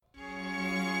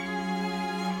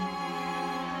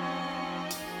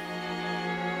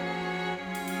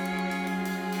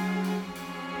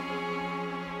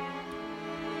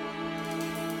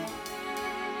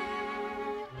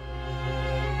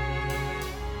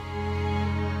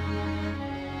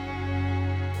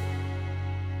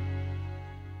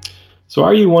So,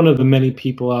 are you one of the many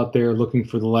people out there looking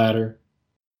for the ladder?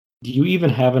 Do you even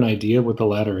have an idea what the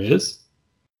ladder is?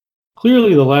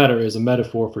 Clearly, the ladder is a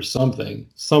metaphor for something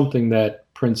that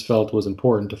Prince felt was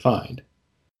important to find.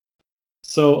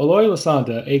 So, Aloy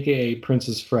Lasanta, aka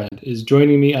Prince's friend, is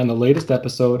joining me on the latest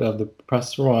episode of the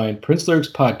Press Rewind Prince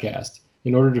Lyrics podcast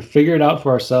in order to figure it out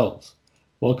for ourselves.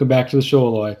 Welcome back to the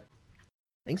show, Aloy.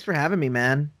 Thanks for having me,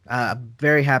 man. I'm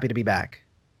very happy to be back.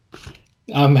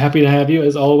 I'm happy to have you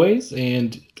as always.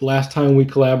 And the last time we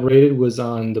collaborated was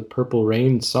on the Purple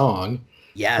Rain song.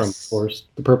 Yes. From, of course,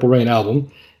 the Purple Rain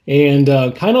album. And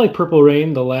kind of like Purple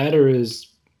Rain, The Ladder is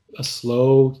a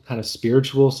slow, kind of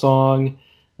spiritual song.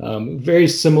 Very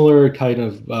similar kind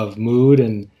of mood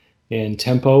and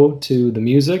tempo to the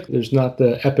music. There's not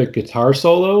the epic guitar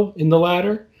solo in The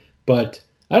Ladder, but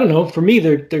I don't know. For me,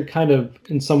 they're kind of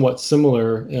in somewhat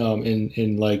similar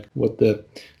in like what the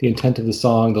intent of the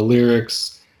song, the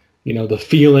lyrics, the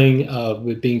feeling of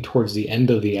it being towards the end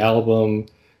of the album,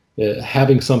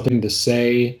 having something to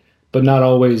say, but not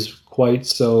always quite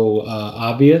so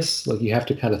obvious. Like you have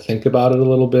to kind of think about it a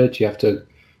little bit. You have to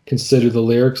consider the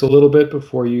lyrics a little bit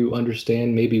before you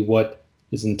understand maybe what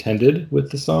is intended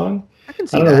with the song. I can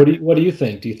see I don't that. know. What do you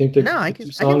think? Do you think the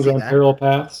two songs are on parallel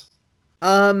paths?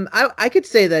 I could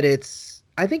say that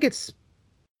I think it's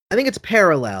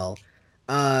parallel.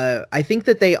 I think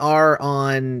that they are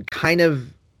on kind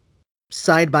of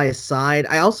side by side.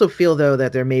 I also feel though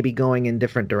that they're maybe going in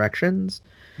different directions.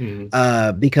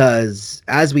 Because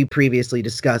as we previously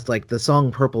discussed, like the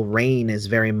song Purple Rain is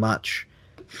very much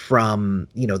from,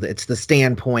 it's the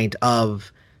standpoint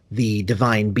of the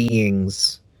divine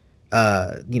beings,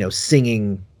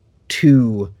 singing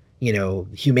to,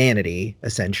 humanity,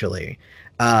 essentially.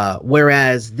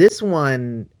 Whereas this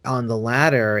one on the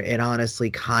ladder, it honestly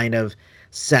kind of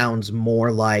sounds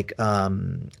more like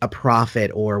a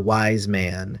prophet or wise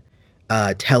man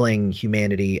telling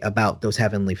humanity about those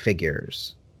heavenly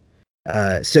figures.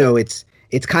 So it's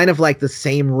kind of like the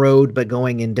same road, but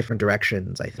going in different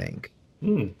directions, I think.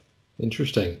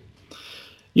 Interesting.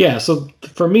 Yeah, so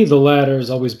for me, The Ladder has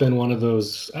always been one of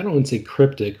those, I don't want to say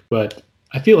cryptic, but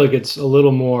I feel like it's a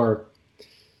little more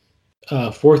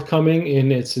forthcoming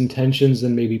in its intentions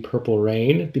than maybe Purple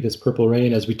Rain, because Purple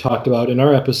Rain, as we talked about in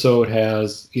our episode,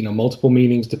 has, multiple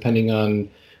meanings depending on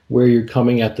where you're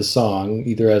coming at the song,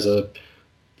 either as a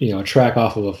track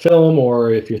off of a film,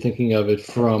 or if you're thinking of it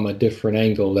from a different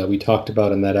angle that we talked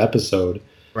about in that episode.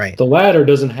 Right. The Ladder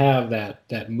doesn't have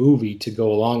that movie to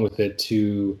go along with it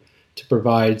to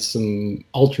provide some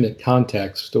alternate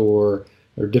context or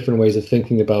different ways of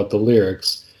thinking about the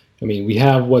lyrics. I mean, we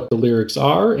have what the lyrics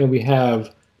are, and we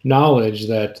have knowledge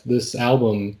that this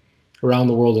album, Around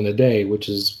the World in a Day, which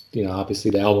is,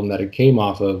 obviously the album that it came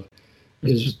off of,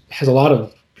 has a lot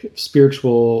of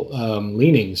spiritual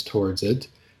leanings towards it.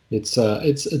 It's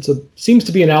seems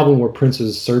to be an album where Prince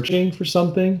is searching for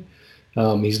something.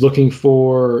 He's looking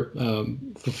for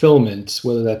fulfillment,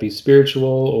 whether that be spiritual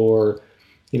or,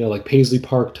 like Paisley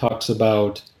Park talks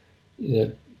about,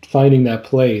 finding that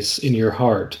place in your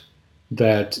heart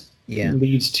that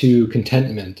leads to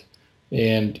contentment.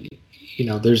 And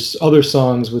there's other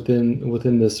songs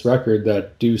within this record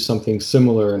that do something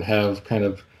similar and have kind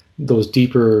of those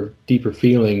deeper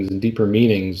feelings and deeper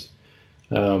meanings.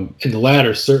 And The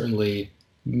Ladder certainly,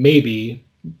 maybe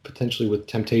potentially with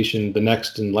Temptation, the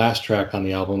next and last track on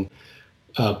the album,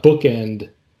 bookend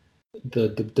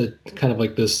the kind of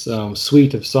like this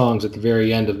suite of songs at the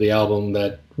very end of the album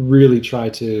that really try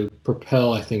to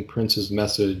propel, I think, Prince's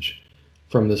message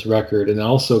from this record, and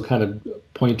also kind of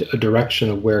point a direction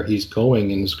of where he's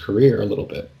going in his career a little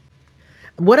bit.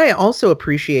 What I also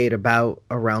appreciate about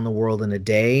Around the World in a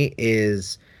Day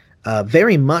is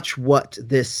very much what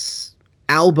this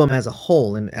album as a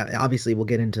whole, and obviously we'll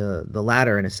get into The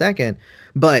Ladder in a second,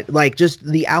 but like just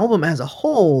the album as a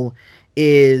whole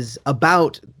is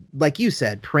about, like you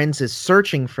said, Prince is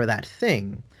searching for that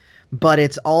thing, but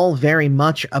it's all very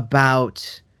much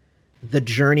about the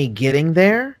journey getting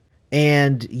there.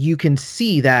 And you can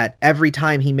see that every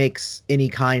time he makes any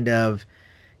kind of,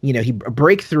 a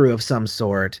breakthrough of some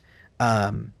sort,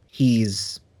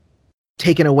 he's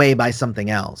taken away by something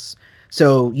else.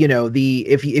 So,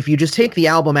 if you just take the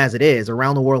album as it is,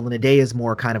 Around the World in a Day is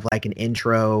more kind of like an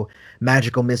intro,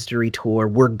 magical mystery tour.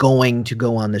 We're going to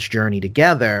go on this journey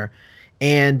together.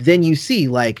 And then you see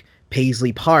like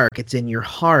Paisley Park, it's in your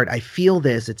heart. I feel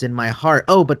this, it's in my heart.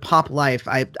 Oh, but Pop Life,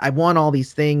 I want all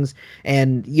these things,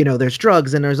 and there's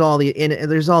drugs, and there's all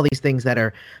these things that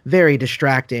are very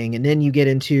distracting. And then you get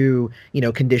into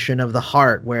Condition of the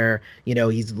Heart, where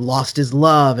he's lost his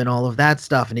love and all of that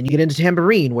stuff. And then you get into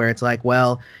Tambourine, where it's like,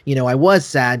 well, I was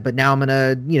sad, but now I'm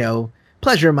gonna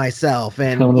pleasure myself,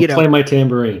 I'm and gonna play my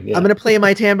tambourine. Yeah. I'm going to play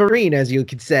my tambourine, as you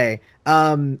could say.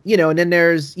 And then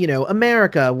there's,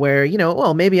 America, where,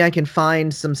 well, maybe I can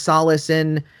find some solace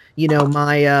in,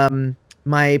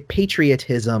 my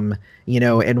patriotism,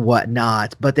 and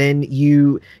whatnot. But then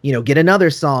get another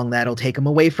song that'll take them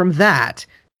away from that.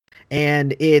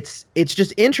 And it's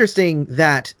just interesting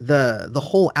that the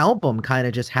whole album kind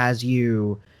of just has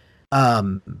you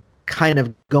um kind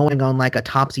of going on like a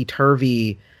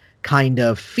topsy-turvy kind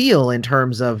of feel in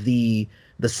terms of the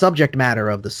subject matter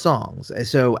of the songs.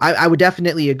 So I would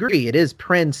definitely agree. It is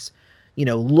Prince,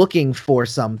 looking for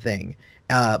something,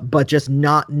 but just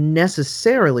not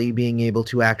necessarily being able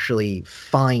to actually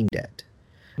find it.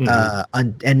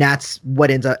 And that's what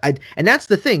ends up. And that's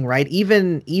the thing, right?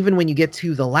 Even when you get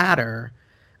to the latter,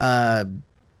 uh,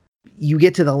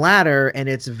 and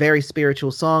it's a very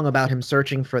spiritual song about him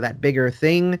searching for that bigger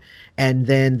thing. And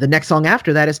then the next song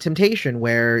after that is Temptation,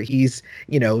 where he's,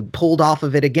 pulled off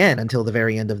of it again until the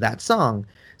very end of that song.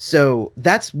 So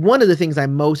that's one of the things I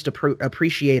most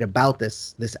appreciate about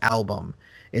this album,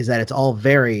 is that it's all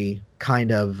very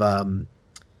kind of,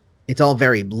 it's all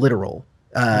very literal.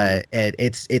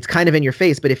 It's kind of in your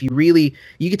face, but if you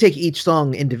could take each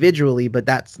song individually, but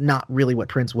that's not really what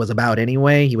Prince was about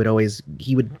anyway.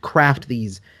 He would craft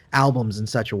these albums in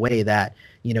such a way that,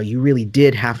 you really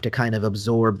did have to kind of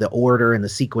absorb the order and the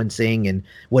sequencing and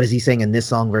what is he saying in this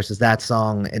song versus that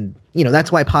song. And,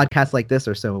 that's why podcasts like this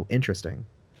are so interesting.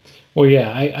 Well,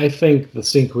 yeah, I think the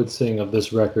sequencing of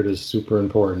this record is super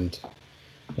important.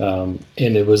 And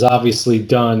it was obviously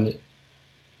done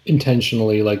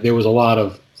intentionally. Like, there was a lot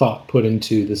of thought put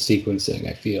into the sequencing,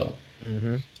 I feel.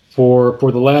 For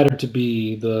the latter to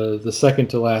be the second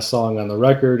to last song on the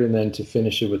record, and then to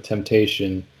finish it with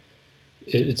Temptation,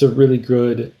 it's a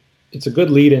good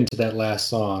lead into that last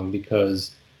song,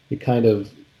 because it kind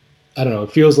of, I don't know,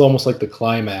 it feels almost like the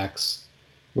climax,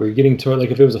 where you're getting toward,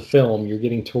 like if it was a film, you're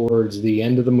getting towards the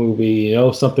end of the movie,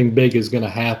 something big is going to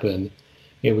happen,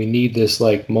 and we need this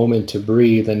like moment to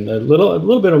breathe, and a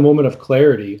little bit of a moment of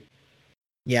clarity.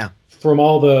 Yeah. From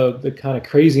all the kind of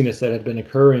craziness that had been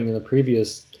occurring in the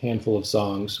previous handful of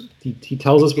songs. He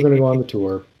tells us we're going to go on the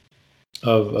tour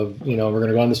of we're going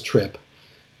to go on this trip.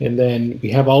 And then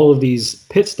we have all of these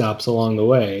pit stops along the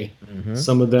way,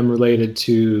 some of them related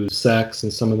to sex,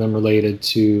 and some of them related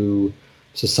to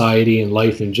society and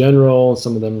life in general,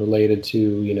 some of them related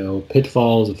to,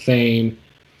 pitfalls of fame.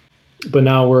 But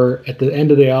now we're at the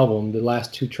end of the album, the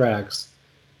last two tracks,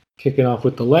 kicking off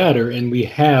with the latter, and we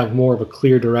have more of a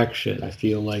clear direction. I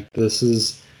feel like this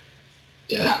is,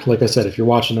 like I said, if you're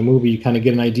watching a movie, you kind of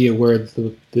get an idea where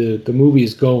the movie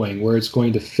is going, where it's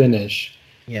going to finish.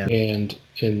 Yeah.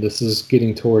 And this is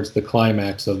getting towards the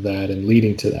climax of that and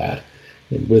leading to that.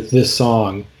 And with this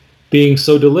song being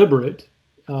so deliberate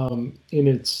in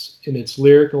its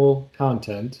lyrical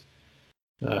content,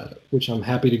 which I'm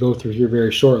happy to go through here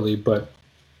very shortly, but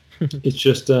it's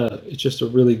just a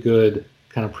really good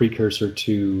kind of precursor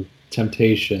to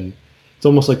Temptation. It's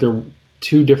almost like they're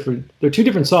two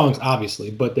different songs, obviously,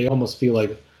 but they almost feel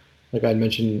like I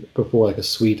mentioned before, like a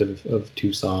suite of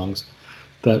two songs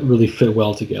that really fit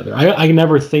well together. I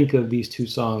never think of these two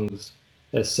songs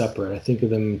as separate. I think of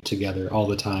them together all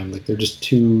the time. Like, they're just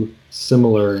too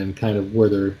similar in kind of where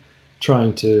they're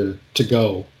trying to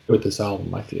go with this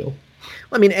album, I feel.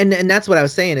 I mean, and that's what I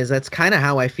was saying, is that's kind of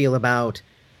how I feel about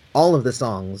all of the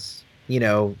songs.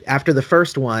 After the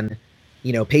first one,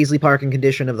 Paisley Park and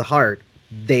Condition of the Heart,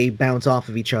 they bounce off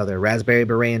of each other. Raspberry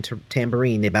Beret and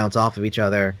Tambourine, they bounce off of each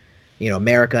other.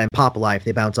 America and Pop Life,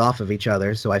 they bounce off of each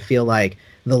other. So I feel like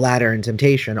the latter and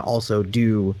Temptation also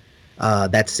do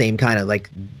that same kind of, like,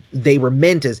 they were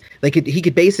meant as, like, he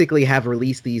could basically have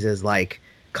released these as like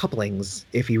couplings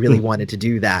if he really wanted to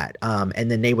do that.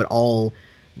 And then they would all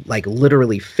like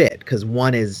literally fit, because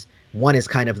one is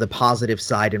kind of the positive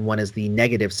side and one is the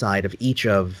negative side of each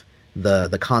of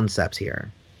the concepts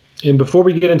here. And before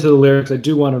we get into the lyrics, I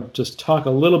do want to just talk a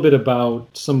little bit about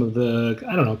some of the,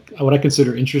 I don't know, what I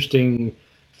consider interesting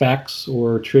facts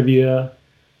or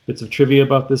bits of trivia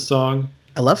about this song.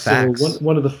 I love facts. So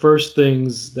one of the first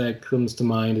things that comes to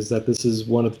mind is that this is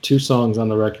one of two songs on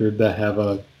the record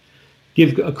that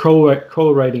give a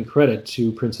co-writing credit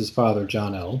to Prince's father,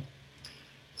 John L.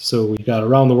 So we got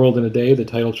Around the World in a Day, the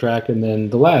title track, and then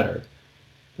the latter.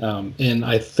 And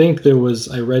I think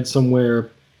I read somewhere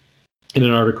in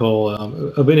an article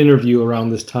of an interview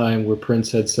around this time where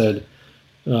Prince had said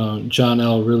John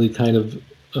L. really kind of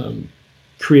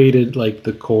created like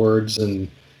the chords and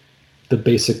the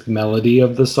basic melody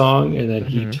of the song, and then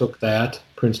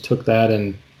Prince took that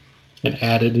and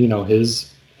added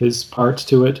his parts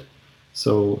to it.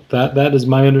 So that is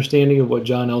my understanding of what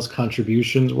John L's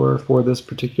contributions were for this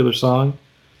particular song.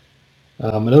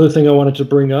 Another thing I wanted to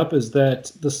bring up is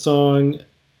that the song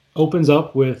opens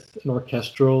up with an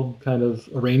orchestral kind of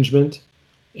arrangement,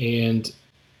 and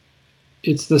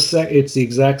it's the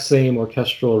exact same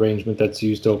orchestral arrangement that's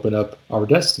used to open up Our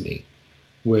Destiny,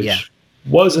 which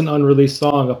was an unreleased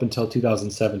song up until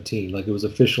 2017. Like, it was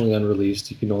officially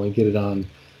unreleased. You can only get it on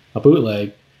a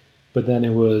bootleg. But then it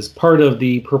was part of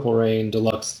the Purple Rain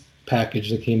deluxe package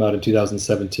that came out in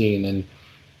 2017. And,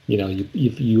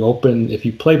 if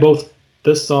you play both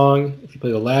this song, if you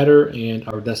play the latter and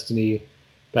Our Destiny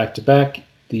back to back,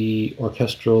 the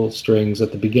orchestral strings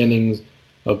at the beginnings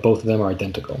of both of them are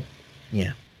identical.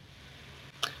 Yeah.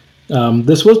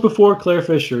 This was before Claire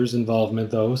Fisher's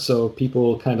involvement, though, so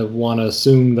people kind of want to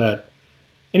assume that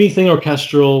anything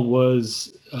orchestral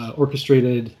was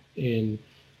orchestrated and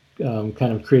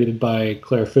kind of created by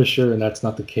Claire Fisher, and that's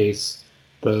not the case.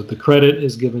 The credit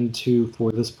is given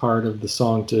for this part of the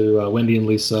song to Wendy and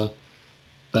Lisa.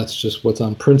 That's just what's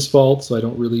on Prince Vault, so I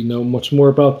don't really know much more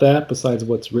about that besides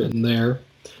what's written there.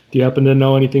 Do you happen to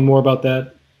know anything more about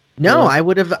that? No, I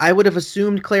would have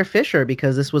assumed Claire Fisher,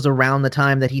 because this was around the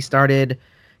time that he started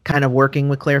kind of working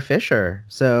with Claire Fisher.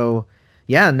 So,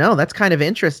 yeah, no, that's kind of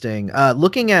interesting.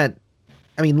 Looking at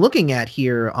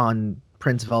here on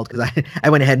Prince Vault, because I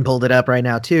went ahead and pulled it up right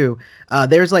now too.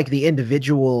 There's like the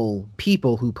individual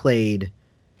people who played,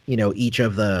 each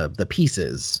of the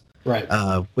pieces. Right.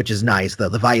 Which is nice. The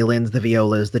violins, the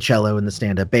violas, the cello, and the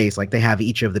stand-up bass. Like, they have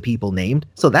each of the people named.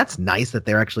 So that's nice that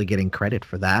they're actually getting credit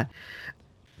for that.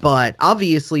 But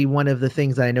obviously, one of the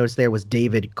things that I noticed there was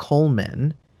David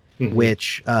Coleman,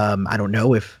 which I don't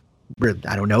know if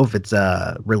it's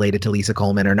related to Lisa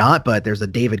Coleman or not. But there's a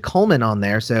David Coleman on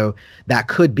there, so that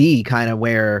could be kind of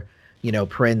where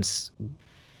Prince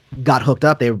got hooked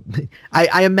up.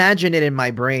 I imagine it in my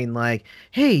brain like,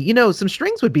 hey, some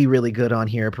strings would be really good on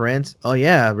here, Prince. Oh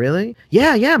yeah, really?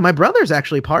 Yeah. My brother's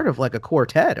actually part of like a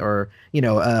quartet or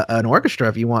an orchestra.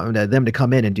 If you want them to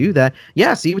come in and do that,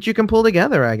 yeah, see what you can pull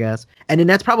together, I guess. And then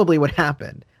that's probably what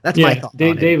happened. That's my thought.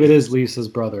 David is Lisa's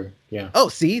brother. Yeah. Oh,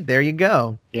 see, there you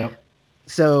go. Yep.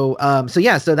 So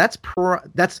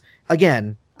that's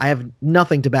again. I have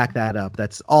nothing to back that up.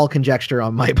 That's all conjecture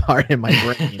on my part in my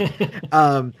brain.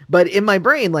 But in my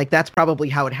brain, like, that's probably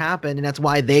how it happened, and that's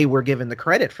why they were given the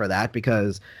credit for that,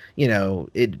 because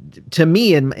to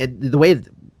me, and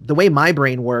the way my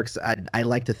brain works, I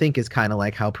like to think is kind of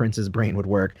like how Prince's brain would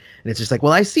work, and it's just like,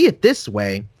 well, I see it this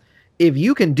way. If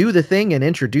you can do the thing and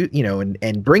introduce,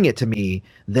 and bring it to me,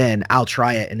 then I'll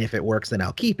try it. And if it works, then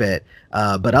I'll keep it.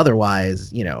 But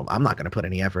otherwise, I'm not going to put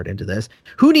any effort into this.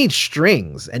 Who needs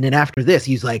strings? And then after this,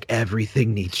 he's like,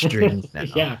 everything needs strings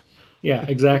now. Yeah,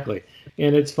 exactly.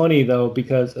 And it's funny, though,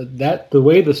 because the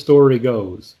way the story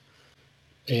goes,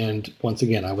 and once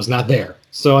again, I was not there,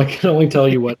 so I can only tell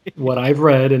you what I've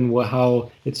read and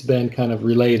how it's been kind of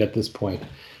relayed at this point.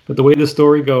 But the way the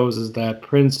story goes is that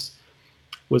Prince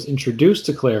was introduced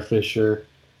to Claire Fisher.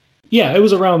 Yeah, it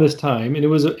was around this time, and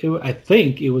I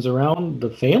think it was around the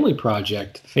Family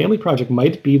Project. The Family Project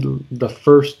might be the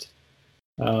first.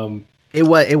 It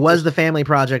was the Family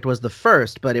Project was the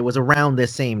first, but it was around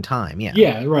this same time. Yeah.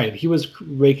 Yeah, right. He was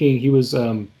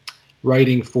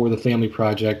writing for the Family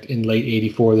Project in late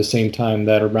 '84, the same time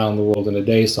that Around the World in a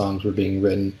Day songs were being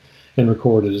written and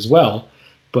recorded as well.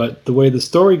 But the way the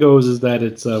story goes is that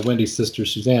it's Wendy's sister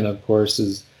Susanna, of course,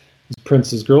 is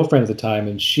Prince's girlfriend at the time,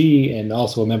 and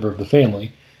also a member of the family.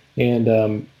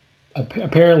 And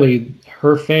apparently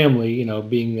her family,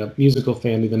 being a musical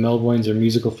family, the Melvoins are a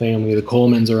musical family, the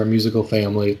Colemans are a musical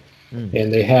family,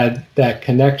 and they had that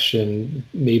connection.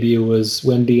 Maybe it was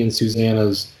Wendy and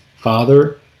Susanna's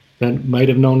father that might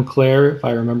have known Claire, if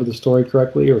I remember the story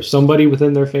correctly, or somebody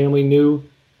within their family knew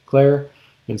Claire.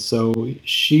 And so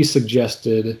she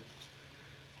suggested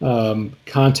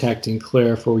contacting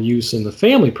Claire for use in the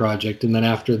Family Project, and then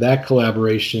after that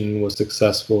collaboration was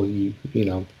successful, he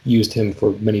used him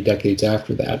for many decades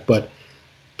after that. But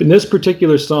in this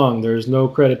particular song, there's no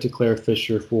credit to Claire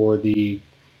Fisher for the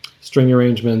string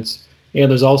arrangements, and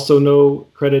there's also no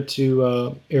credit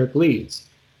to Eric Leeds.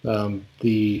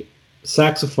 The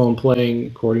saxophone playing,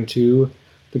 according to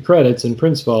the credits in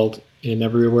Prince Vault and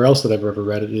everywhere else that I've ever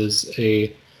read it, is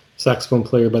a saxophone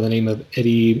player by the name of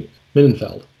Eddie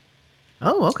Minenfeld.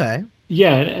 Oh, okay.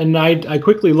 Yeah, and I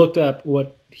quickly looked up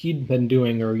what he'd been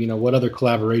doing, or what other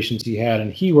collaborations he had,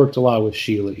 and he worked a lot with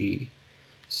Sheila E.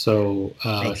 So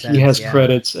he has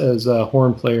credits as a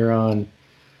horn player on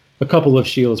a couple of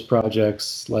Sheila's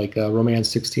projects, like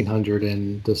Romance 1600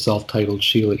 and the self-titled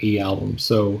Sheila E. album.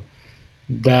 So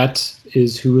that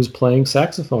is who is playing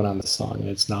saxophone on this song, and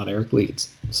it's not Eric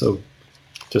Leeds. So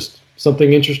just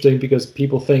something interesting, because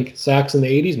people think sax in the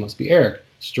 80s must be Eric,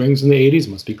 strings in the 80s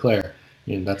must be Claire,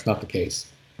 and that's not the case.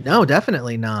 No,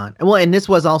 definitely not. Well, and this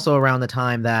was also around the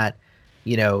time that,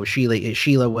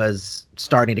 Sheila was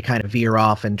starting to kind of veer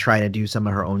off and try to do some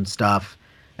of her own stuff,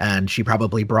 and she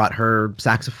probably brought her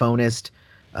saxophonist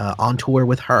on tour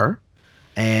with her,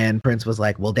 and Prince was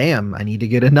like, "Well, damn, I need to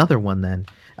get another one then."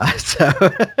 So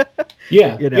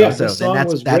yeah, so then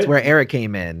that's where Eric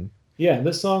came in. Yeah,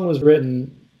 this song was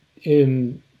written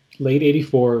in late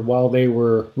 '84 while they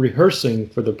were rehearsing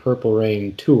for the Purple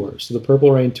Rain tour. So the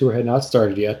Purple Rain tour had not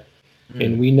started yet,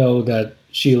 and we know that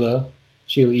Sheila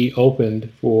E. opened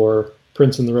for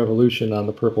Prince and the Revolution on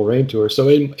the Purple Rain tour. So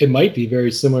it might be very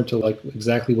similar to like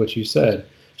exactly what you said.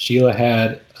 Sheila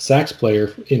had a sax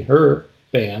player in her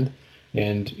band,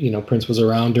 and Prince was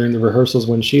around during the rehearsals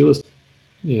when Sheila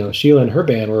and her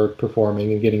band were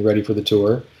performing and getting ready for the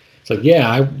tour. It's like, yeah,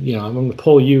 I'm going to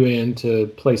pull you in to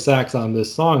play sax on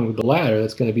this song, The Ladder,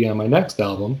 that's going to be on my next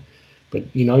album.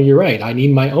 But, you're right. I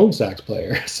need my own sax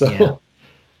player. So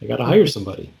I got to hire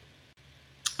somebody.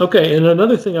 Okay, and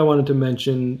another thing I wanted to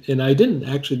mention, and I didn't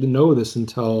actually know this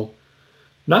until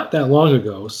not that long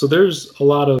ago. So there's a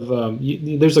lot of,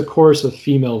 there's a chorus of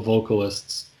female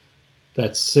vocalists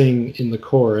that sing in the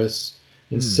chorus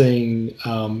and sing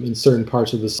in certain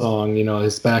parts of the song,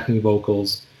 his backing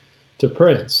vocals to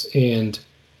Prince. And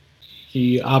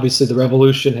he, obviously, the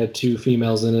Revolution had 2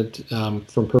 females in it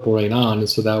from Purple Rain on, and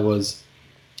so that was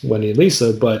Wendy and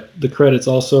Lisa. But the credits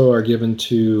also are given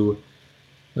to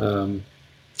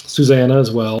Susanna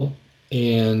as well,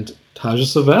 and Taja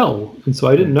Savelle. And so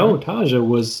I didn't know Taja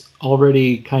was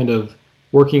already kind of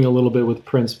working a little bit with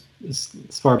Prince as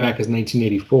far back as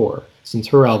 1984, since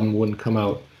her album wouldn't come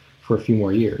out for a few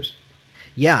more years.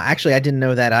 Yeah, actually, I didn't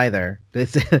know that either.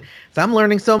 So I'm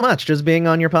learning so much just being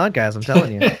on your podcast, I'm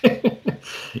telling you.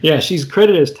 Yeah, she's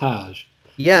credited as Taj.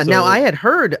 Yeah, so, now I had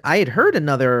heard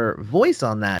another voice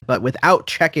on that, but without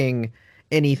checking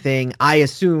anything, I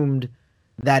assumed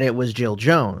that it was Jill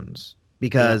Jones,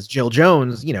 because Jill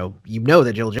Jones,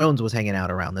 that Jill Jones was hanging out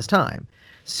around this time.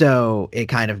 So it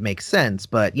kind of makes sense.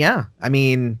 But yeah, I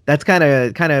mean, that's kind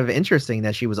of interesting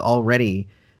that she was already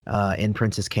in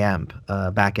Prince's camp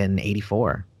back in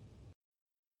 '84.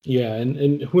 Yeah,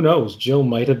 and who knows? Jill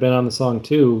might have been on the song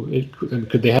too.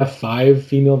 Could they have 5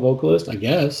 female vocalists? I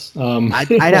guess.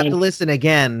 I'd have to listen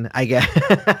again, I guess.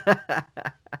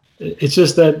 It's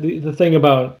just that the thing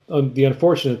about the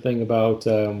unfortunate thing about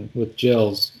with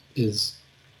Jill's is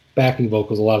backing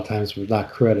vocals a lot of times were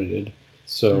not credited.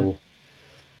 So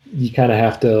you kind of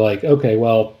have to okay,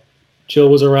 well, Jill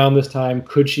was around this time.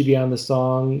 Could she be on the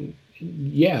song?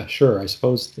 Yeah, sure. I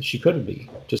suppose she could be,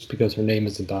 just because her name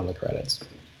isn't on the credits.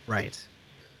 Right.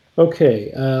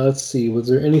 Okay, let's see. Was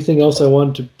there anything else I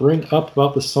wanted to bring up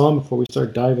about the song before we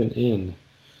start diving in?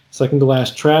 Second to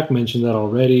last track, mentioned that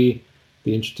already.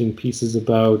 The interesting pieces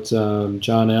about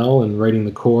John L. and writing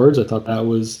the chords. I thought that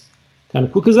was kind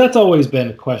of cool, because that's always been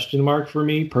a question mark for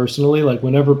me personally. Like,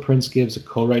 whenever Prince gives a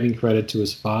co-writing credit to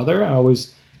his father, I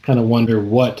always kind of wonder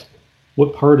what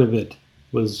part of it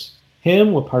was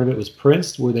him, what part of it was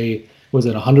Prince. Was it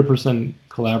 100%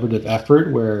 collaborative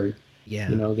effort where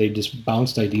they just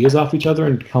bounced ideas off each other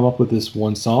and come up with this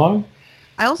one song?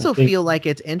 I also feel like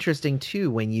it's interesting too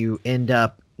when you end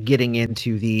up getting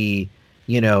into the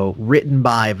written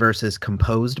by versus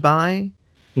composed by.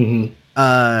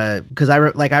 Because I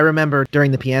remember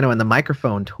during the Piano and the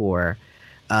Microphone tour,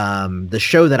 the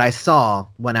show that I saw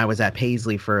when I was at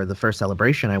Paisley for the first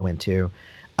celebration I went to,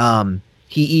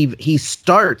 he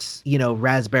starts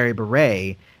Raspberry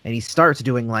Beret, and he starts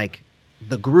doing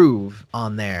the groove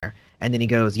on there, and then he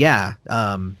goes,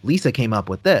 Lisa came up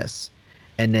with this,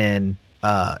 and then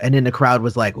the crowd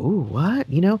was like, ooh, what,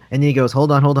 and then he goes,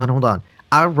 hold on,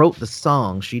 I wrote the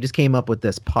song, she just came up with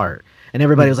this part. And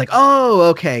everybody was like, oh,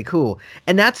 okay, cool.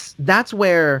 And that's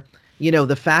where,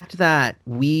 the fact that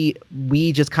we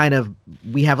just kind of,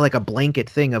 we have a blanket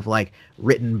thing of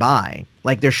written by,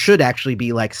 there should actually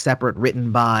be separate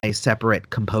written by, separate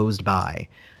composed by,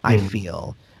 I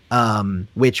feel,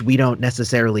 which we don't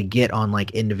necessarily get on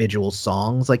individual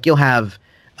songs. You'll have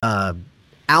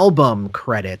album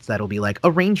credits that'll be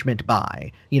arrangement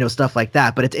by, stuff like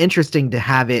that. But it's interesting to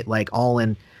have it all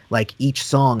in, each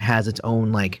song has its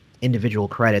own individual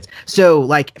credits. So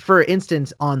for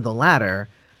instance, on The Ladder,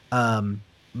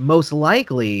 most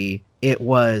likely it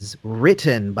was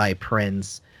written by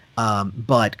Prince,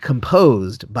 but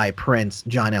composed by Prince,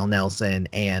 John L. Nelson,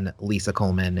 and Lisa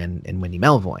Coleman and Wendy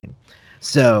Melvoin.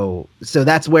 So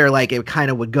that's where it kind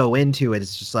of would go into it.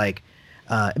 It's just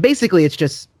Basically, it's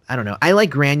just, I don't know. I like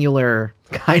granular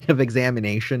kind of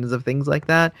examinations of things like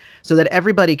that so that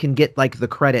everybody can get like the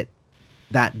credit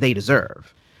that they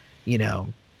deserve, you know,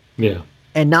 Yeah.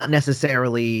 and not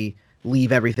necessarily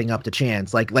leave everything up to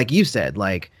chance. Like you said,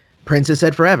 like Prince has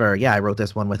said forever. Yeah, I wrote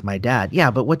this one with my dad.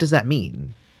 Yeah, but what does that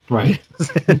mean? Right.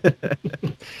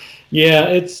 Yeah,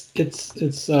 it's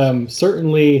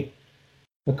certainly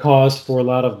a cause for a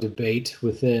lot of debate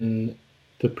within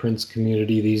the Prince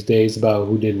community these days about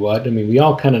who did what. I mean, we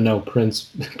all kind of know Prince.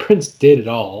 Prince did it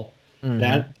all. Mhm.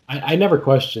 That I never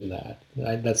questioned that.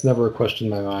 That's never a question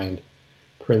in my mind.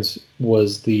 Prince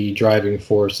was the driving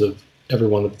force of every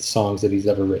one of the songs that he's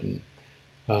ever written,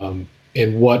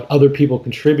 and what other people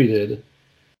contributed.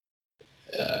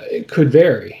 It could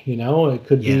vary, you know. It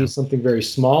could be Yeah. something very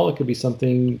small. It could be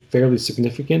something fairly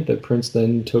significant that Prince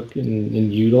then took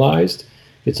and utilized.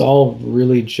 It's all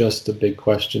really just a big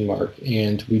question mark,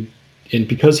 and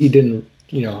because he didn't,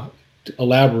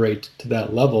 elaborate to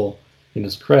that level in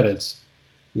his credits,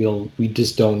 we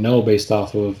just don't know based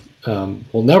off of.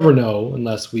 We'll never know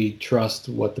unless we trust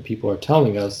what the people are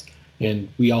telling us, and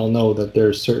we all know that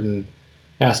there's certain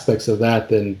aspects of that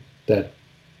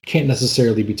can't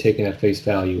necessarily be taken at face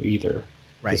value either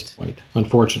at this Right. point,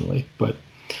 unfortunately. But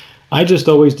I just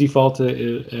always default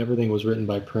to everything was written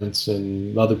by Prince,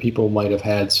 and other people might have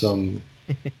had some,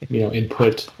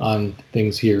 input on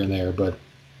things here and there. But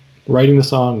writing the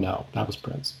song, no, that was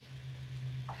Prince.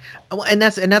 Well, and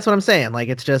that's what I'm saying. Like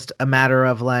it's just a matter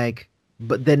of like,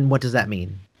 but then what does that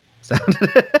mean? So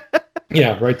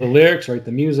Yeah, write the lyrics, write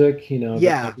the music,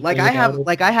 yeah, like everything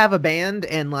about it. I have a band,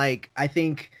 and like I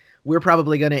think we're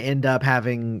probably going to end up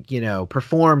having,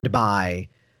 performed by,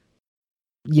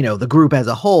 the group as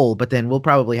a whole, but then we'll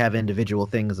probably have individual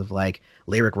things of like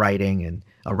lyric writing and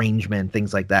arrangement,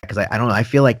 things like that. Cause I don't know. I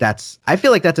feel like that's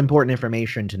important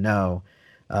information to know.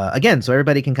 Again, so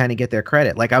everybody can kind of get their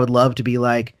credit. Like I would love to be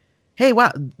like, hey,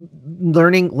 wow,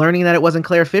 learning that it wasn't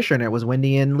Claire Fisher and it was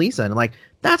Wendy and Lisa. And I'm like,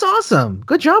 that's awesome.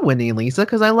 Good job, Wendy and Lisa.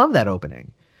 Cause I love that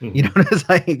opening. You know, Mhm. it's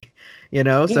like,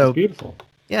 Yeah, it's so beautiful. It's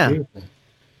yeah. beautiful.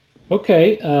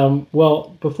 Okay.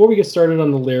 Well, before we get started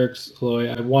on the lyrics, Chloe,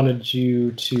 I wanted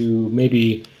you to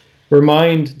maybe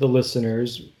remind the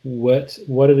listeners what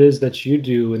it is that you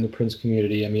do in the Prince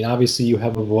community. I mean, obviously you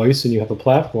have a voice and you have a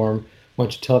platform. Why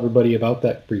don't you tell everybody about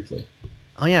that briefly?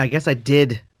 Oh yeah, I guess I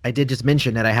did just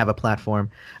mention that I have a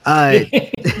platform. Uh, Yeah,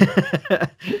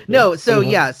 no, so somehow.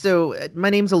 yeah, so my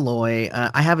name's Aloy.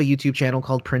 I have a YouTube channel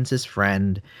called Prince's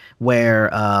Friend, where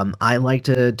I like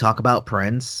to talk about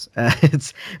Prince.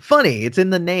 It's funny, it's in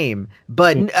the name,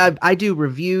 but I do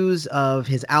reviews of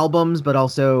his albums, but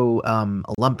also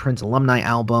Prince alumni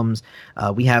albums.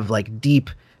 We have like deep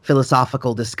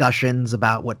philosophical discussions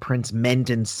about what Prince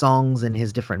meant in songs and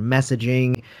his different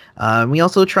messaging. We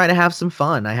also try to have some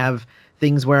fun. I have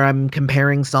things where I'm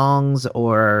comparing songs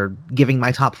or giving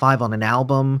my top five on an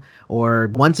album,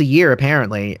 or once a year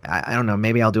apparently. I don't know,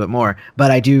 maybe I'll do it more, but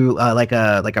I do like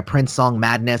a Prince song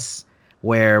madness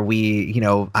where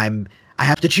I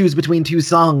have to choose between two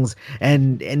songs,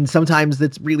 and sometimes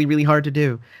that's really really hard to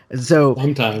do. So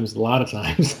Sometimes, a lot of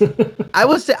times. I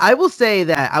will say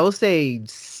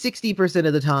 60%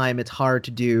 of the time it's hard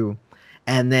to do.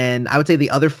 And then I would say the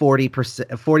other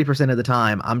 40% of the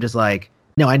time I'm just like,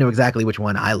 no, I know exactly which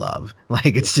one I love.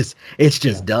 Like it's Yeah.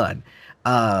 just done.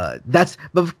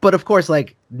 But of course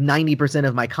like 90%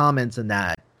 of my comments in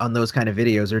that on those kind of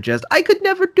videos are just I could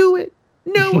never do it.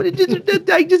 No,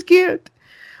 I just can't.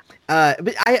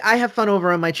 But I have fun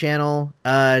over on my channel.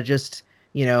 Just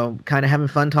kind of having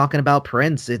fun talking about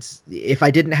Prince. It's if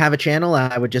I didn't have a channel,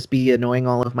 I would just be annoying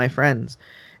all of my friends.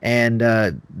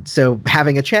 And so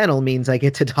having a channel means I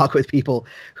get to talk with people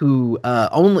who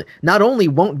only not only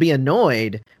won't be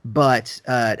annoyed, but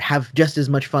have just as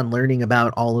much fun learning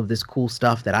about all of this cool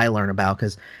stuff that I learn about.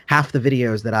 Because half the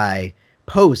videos that I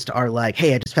post are like,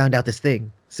 "Hey, I just found out this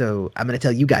thing, so I'm gonna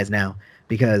tell you guys now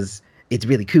because it's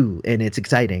really cool and it's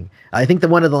exciting." I think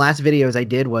one of the last videos I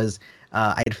did was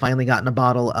I had finally gotten a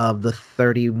bottle of the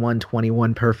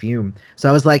 3121 perfume. So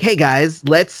I was like, "Hey guys,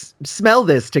 let's smell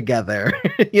this together."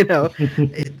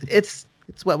 It's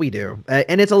what we do,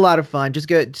 and it's a lot of fun. Just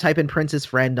go type in Prince's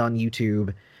Friend on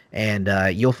YouTube, and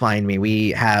you'll find me. We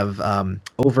have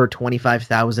over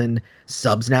 25,000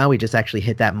 subs now. We just actually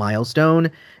hit that milestone,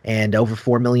 and over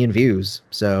 4 million views.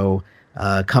 So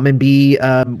come and be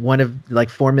one of like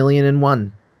 4 million and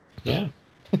one. Yeah.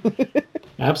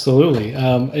 Absolutely.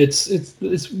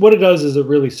 It's what it does is it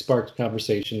really sparks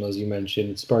conversation, as you mentioned.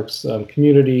 It sparks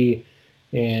community,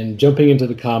 and jumping into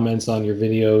the comments on your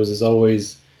videos is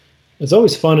always it's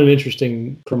always fun and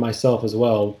interesting for myself as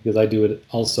well, because I do it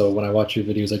also when I watch your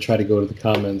videos. I try to go to the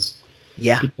comments.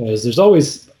 Yeah. Because there's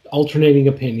always alternating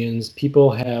opinions.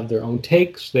 People have their own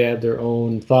takes. They have their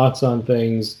own thoughts on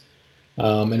things.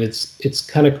 And it's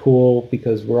kind of cool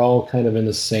because we're all kind of in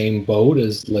the same boat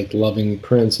as like loving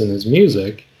Prince and his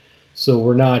music. So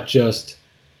we're not just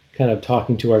kind of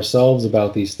talking to ourselves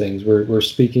about these things. We're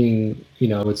speaking,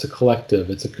 it's a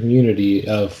collective, it's a community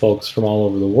of folks from all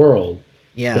over the world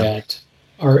that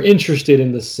are interested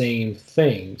in the same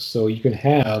things. So you can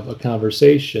have a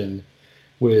conversation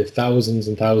with thousands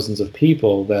and thousands of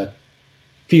people that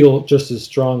feel just as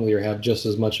strongly or have just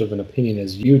as much of an opinion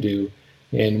as you do.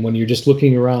 And when you're just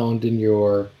looking around in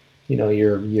your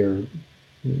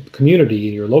community,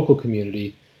 in your local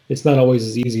community, it's not always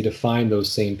as easy to find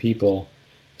those same people.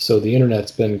 So the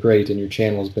internet's been great, and your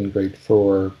channel's been great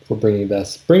for bringing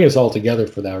us all together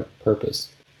for that purpose.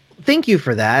 Thank you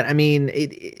for that. I mean,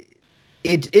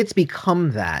 it's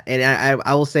become that, and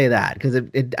I will say that because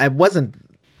I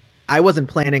wasn't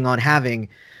planning on having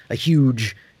a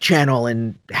huge channel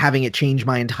and having it change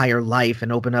my entire life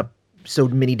and open up so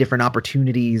many different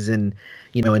opportunities and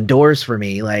and doors for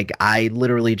me. Like, I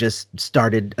literally just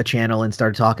started a channel and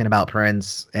started talking about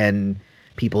Prince, and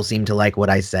people seem to like what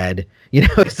I said.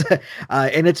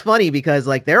 And it's funny because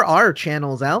like there are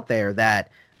channels out there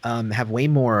that have way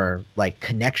more like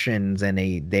connections, and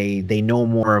they know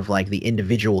more of like the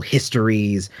individual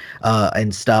histories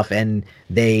and stuff, and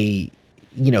they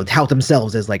tout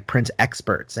themselves as like Prince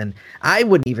experts. And I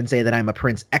wouldn't even say that I'm a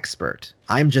Prince expert.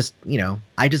 I'm just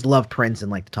I just love Prince and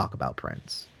like to talk about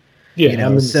Prince.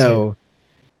 So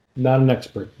not an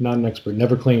expert,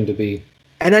 never claimed to be.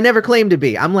 And I never claimed to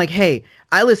be. I'm like, hey,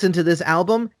 I listened to this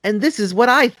album, and this is what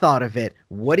I thought of it.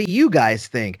 What do you guys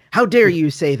think? How dare you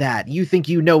say that? You think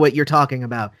you know what you're talking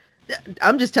about.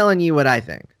 I'm just telling you what I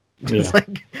think. Yeah. It's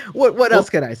like, what else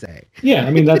can I say? Yeah,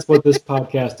 I mean, that's what this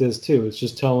podcast is, too. It's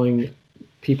just telling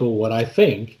people what I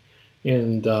think.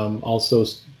 And also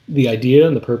the idea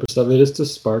and the purpose of it is to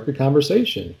spark a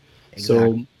conversation.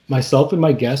 Exactly. So myself and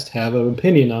my guest have an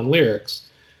opinion on lyrics,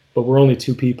 but we're only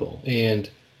two people. And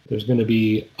there's going to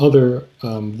be other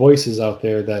voices out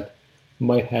there that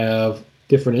might have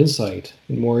different insight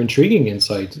and more intriguing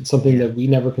insight. It's something that we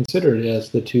never considered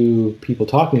as the two people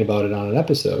talking about it on an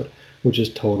episode, which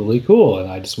is totally cool. And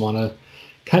I just want to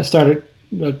kind of start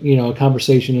a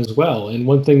conversation as well. And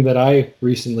one thing that I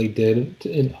recently did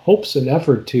in hopes and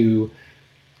effort to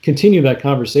continue that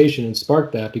conversation and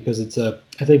spark that, because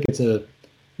I think it's an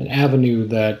avenue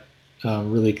that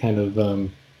really kind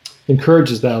of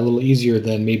encourages that a little easier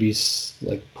than maybe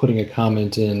like putting a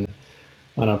comment in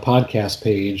on a podcast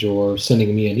page or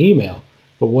sending me an email.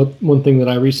 But one thing that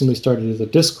I recently started is a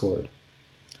Discord.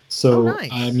 So nice.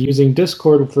 I'm using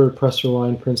Discord for Press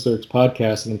Rewind Prince Lyrics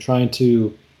podcast, and I'm trying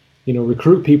to,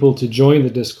 recruit people to join the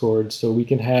Discord so we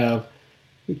can have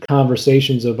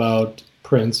conversations about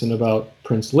Prince and about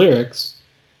Prince lyrics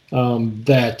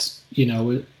that,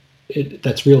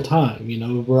 that's real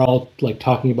time. We're all like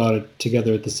talking about it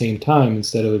together at the same time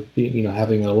instead of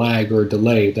having a lag or a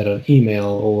delay that an email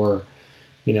or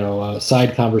a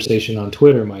side conversation on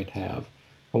Twitter might have.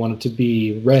 I want it to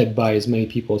be read by as many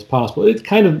people as possible. It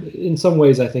kind of, in some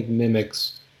ways, I think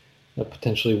mimics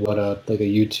potentially what a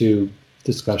YouTube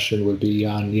discussion would be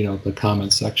on the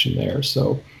comment section there.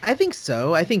 So I think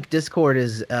so. I think Discord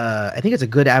is I think it's a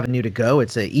good avenue to go.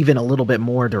 It's even a little bit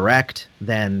more direct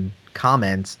than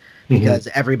comments, because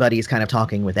everybody's kind of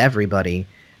talking with everybody,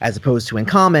 as opposed to in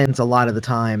comments, a lot of the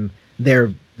time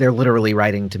they're literally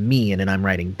writing to me and then I'm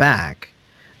writing back.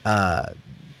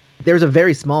 There's a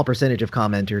very small percentage of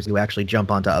commenters who actually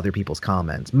jump onto other people's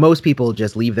comments. Most people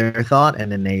just leave their thought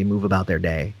and then they move about their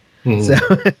day. So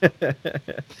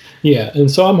yeah, and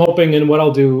so I'm hoping, and what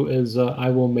I'll do is I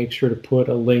will make sure to put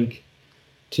a link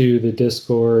to the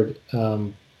Discord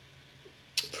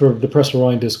for the Press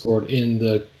Rewind Discord in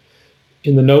the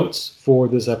notes for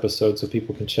this episode, so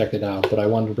people can check it out. But I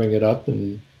wanted to bring it up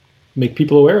and make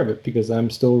people aware of it, because I'm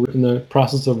still in the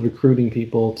process of recruiting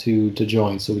people to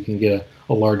join, so we can get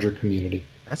a larger community.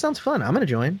 That sounds fun. I'm going to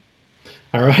join.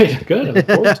 All right, good. I look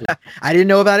forward to it. I didn't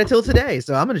know about it till today,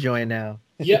 so I'm going to join now.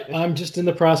 Yeah, I'm just in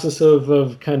the process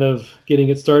of kind of getting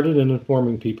it started and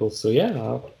informing people. So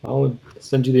yeah, I'll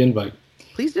send you the invite.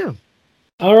 Please do.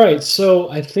 All right, so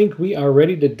I think we are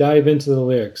ready to dive into the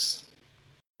lyrics.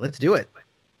 Let's do it.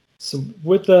 So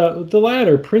with the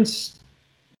latter, Prince,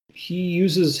 he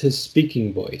uses his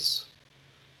speaking voice.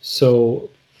 So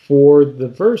for the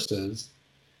verses,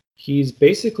 he's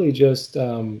basically just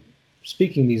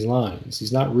speaking these lines.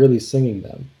 He's not really singing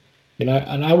them. And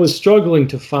I was struggling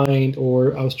to find,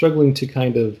 or I was struggling to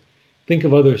kind of think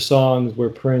of other songs where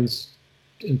Prince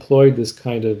employed this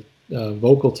kind of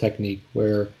vocal technique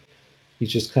where he's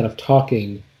just kind of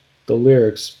talking the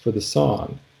lyrics for the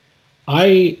song.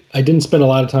 I didn't spend a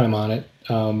lot of time on it.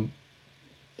 I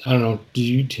don't know. Do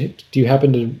you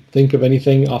happen to think of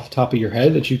anything off the top of your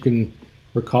head that you can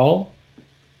recall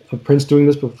of Prince doing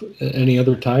this at any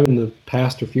other time in the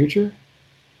past or future?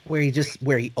 Where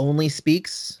he only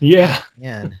speaks? Yeah.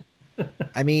 Man.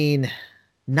 I mean,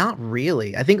 not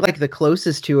really. I think like the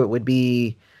closest to it would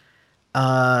be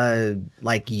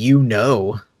like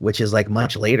which is like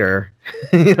much later.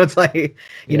 It's like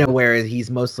where he's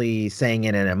mostly saying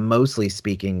it in a mostly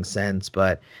speaking sense.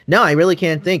 But no, I really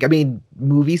can't think. I mean,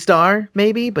 movie star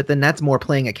maybe, but then that's more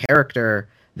playing a character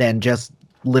than just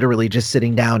literally just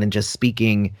sitting down and just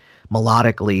speaking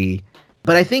melodically.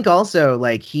 But I think also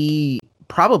like he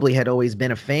probably had always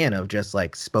been a fan of just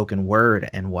like spoken word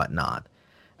and whatnot.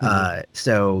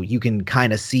 So you can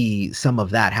kind of see some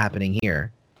of that happening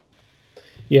here.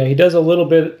 Yeah, he does a little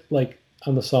bit like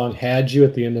on the song Had You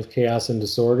at the end of Chaos and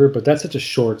Disorder, but that's such a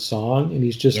short song, and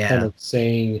he's just kind of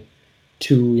saying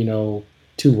two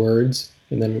words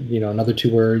and then, another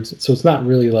two words. So it's not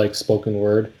really like spoken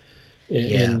word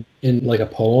in like a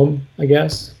poem, I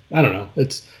guess. I don't know.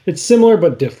 It's similar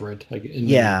but different. Like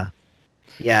I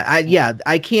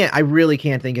really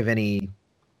can't think of any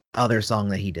other song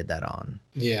that he did that on.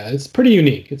 Yeah, it's pretty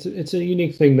unique. It's a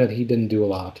unique thing that he didn't do a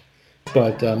lot.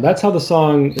 But that's how the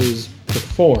song is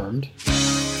performed.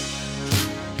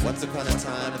 Once upon a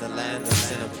time in the land of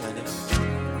sin and plenty,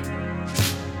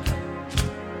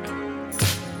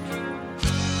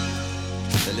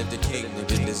 there lived a king who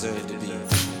didn't deserve to be.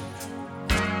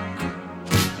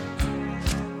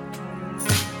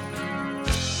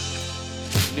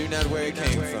 Knew not where he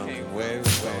came from, where he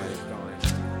was going.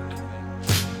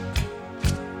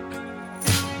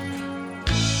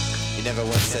 He never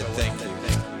once said thank you.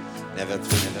 Never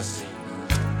please.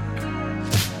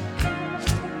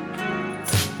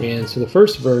 And so the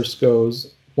first verse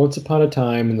goes, once upon a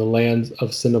time in the land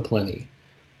of sin aplenty,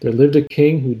 there lived a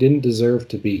king who didn't deserve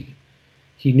to be.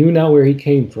 He knew not where he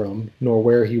came from, nor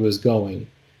where he was going.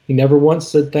 He never once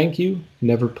said thank you,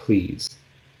 never please.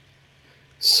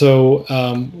 So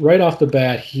right off the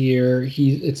bat here,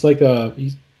 it's like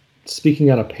he's speaking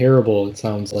on a parable, it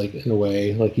sounds like, in a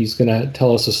way. Like he's going to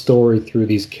tell us a story through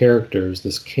these characters,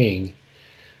 this king.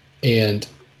 And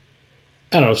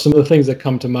I don't know, some of the things that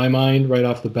come to my mind right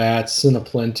off the bat, sin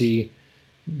aplenty,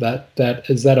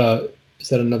 is that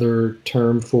another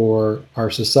term for our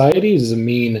society? Does it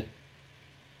mean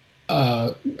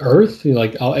Earth?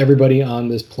 Like everybody on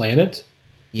this planet?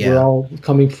 Yeah. We're all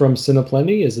coming from sin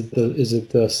aplenty? Is it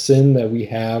the sin that we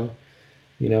have,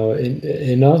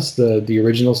 in us, the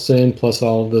original sin, plus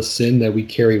all the sin that we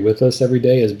carry with us every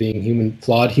day as being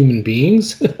flawed human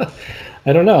beings?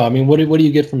 I don't know. I mean, what do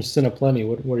you get from sin aplenty?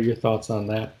 What are your thoughts on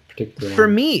that particular? For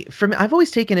me, I've always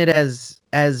taken it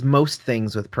as most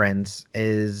things with Prince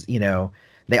is,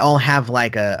 they all have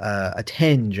like a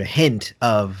tinge, a hint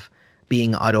of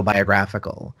being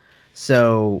autobiographical.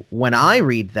 So when I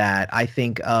read that, I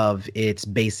think of it's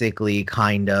basically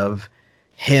kind of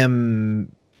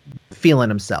him feeling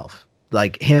himself,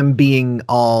 like him being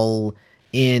all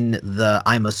in the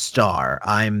I'm a star,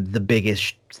 I'm the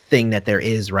biggest thing that there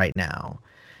is right now.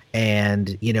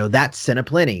 And, that's sin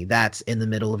aplenty. That's in the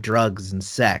middle of drugs and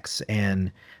sex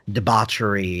and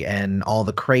debauchery and all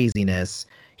the craziness.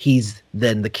 He's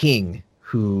then the king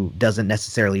who doesn't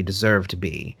necessarily deserve to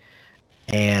be.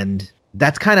 And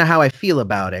that's kind of how I feel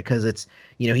about it, because it's,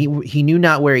 he knew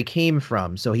not where he came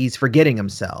from, so he's forgetting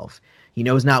himself. He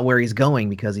knows not where he's going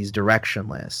because he's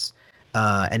directionless.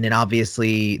 And then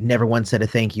obviously never once said a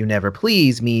thank you, never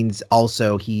please means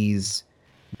also he's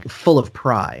full of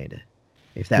pride,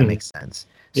 if that makes sense.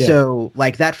 Yeah. So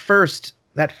like that first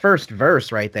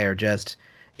verse right there, just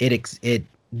it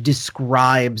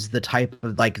describes the type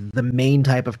of, like, the main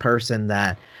type of person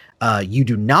that you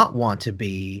do not want to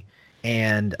be.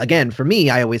 And again, for me,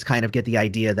 I always kind of get the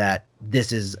idea that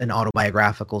this is an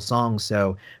autobiographical song,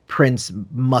 so Prince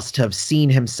must have seen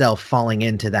himself falling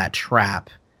into that trap,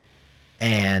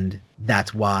 and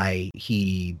that's why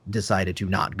he decided to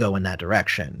not go in that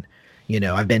direction.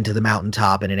 I've been to the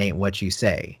mountaintop and it ain't what you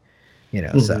say,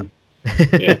 so.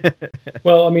 Yeah.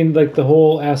 Well, I mean, like the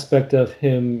whole aspect of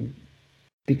him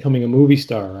becoming a movie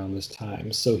star around this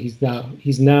time. So he's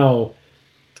now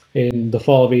in the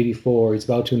fall of '84, he's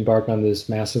about to embark on this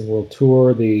massive world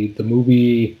tour. The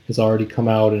movie has already come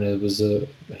out and it was a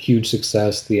huge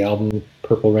success. The album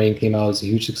Purple Rain came out as a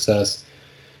huge success.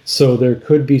 So there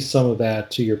could be some of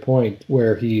that, to your point,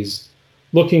 where he's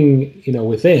looking,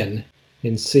 within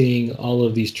and seeing all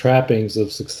of these trappings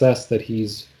of success that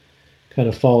he's kind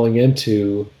of falling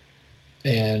into,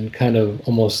 and kind of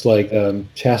almost like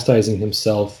chastising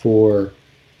himself for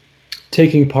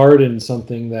taking part in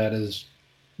something that is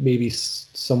maybe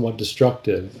somewhat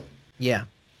destructive. Yeah.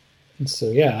 And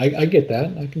so, yeah, I get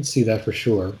that. I can see that for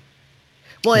sure.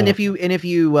 Well, and if you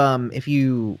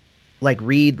like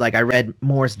read, like I read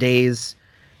Morris Day's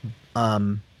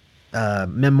memoir,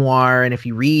 and if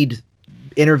you read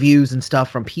interviews and stuff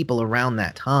from people around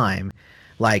that time,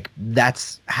 like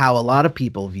that's how a lot of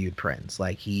people viewed Prince.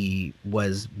 Like he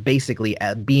was basically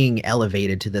being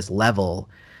elevated to this level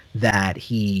that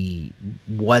he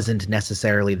wasn't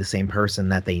necessarily the same person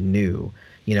that they knew.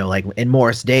 You know, like in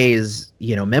Morris Day's,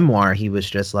 memoir, he was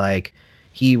just like,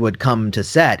 he would come to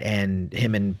set and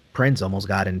him and Prince almost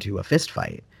got into a fist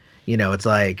fight. It's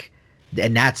like,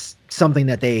 and that's something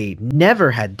that they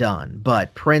never had done.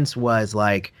 But Prince was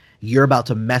like, you're about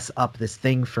to mess up this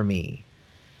thing for me.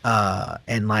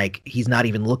 And like, he's not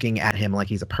even looking at him like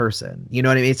he's a person. You know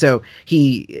what I mean? So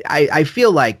I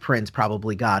feel like Prince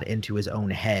probably got into his own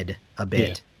head a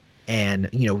bit, and,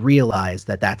 realized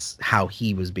that that's how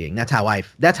he was being. That's how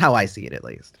I see it, at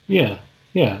least. Yeah.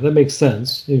 Yeah, that makes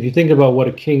sense. If you think about what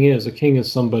a king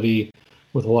is somebody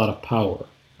with a lot of power.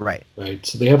 Right. Right.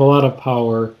 So they have a lot of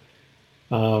power.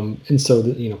 And so,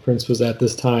 Prince was at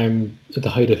this time at the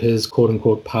height of his quote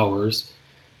unquote powers.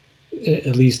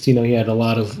 At least, he had a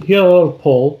lot of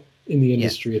pull in the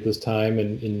industry at this time.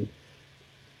 And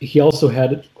he also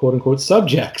had quote unquote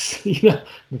subjects, the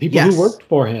people who worked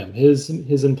for him, his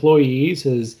employees,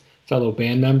 his fellow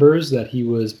band members that he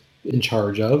was in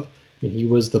charge of. And he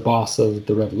was the boss of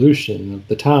the revolution of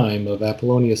the time, of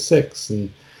Apollonia 6.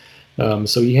 And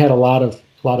so he had a lot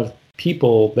of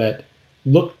people that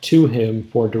looked to him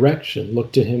for direction,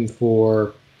 looked to him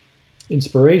for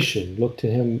inspiration, looked to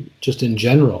him just in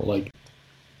general, like,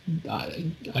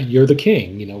 you're the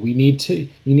king, you need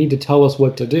to tell us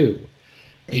what to do.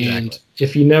 Exactly. And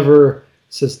if he never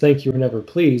says thank you or never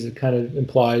please, it kind of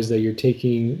implies that you're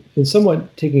taking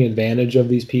advantage of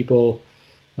these people.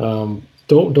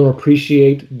 Don't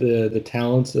appreciate the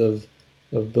talents of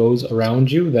those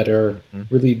around you that are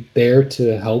really there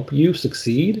to help you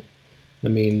succeed. I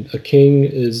mean, a king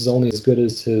is only as good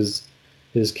as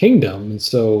his kingdom, and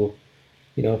so,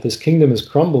 if his kingdom is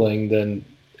crumbling, then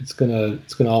it's gonna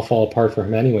all fall apart for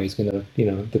him anyway. He's gonna,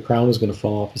 the crown is gonna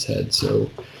fall off his head. So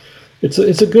it's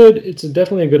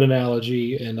definitely a good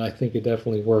analogy, and I think it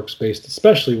definitely works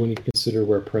especially when you consider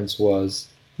where Prince was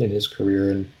in his career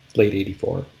in late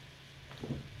 '84.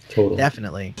 Totally.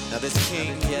 Definitely. Now this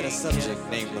king, he had a subject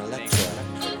named Electra,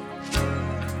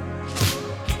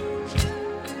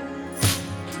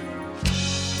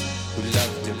 who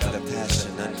loved him with a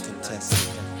passion uncontested.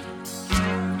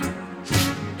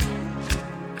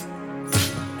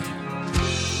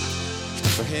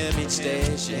 For him each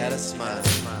day she had a smile,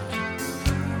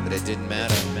 but it didn't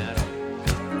matter.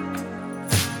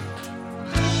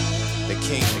 The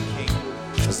king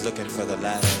was looking for the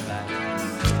ladder.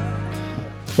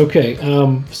 Okay,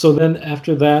 so then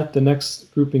after that, the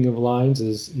next grouping of lines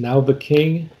is, now the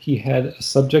king, he had a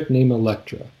subject named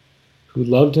Electra, who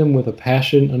loved him with a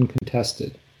passion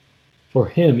uncontested. For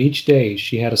him each day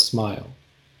she had a smile,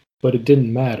 but it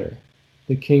didn't matter.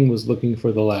 The king was looking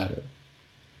for the ladder.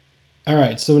 All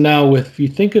right, so now if you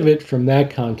think of it from that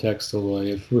context,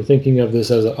 Eloy, if we're thinking of this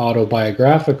as an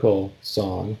autobiographical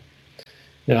song,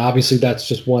 and obviously that's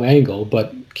just one angle,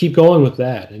 but keep going with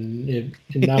that. And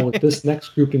now with this next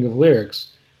grouping of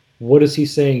lyrics, what is he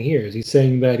saying here? Is he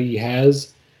saying that he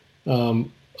has a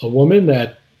woman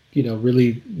that,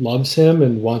 really loves him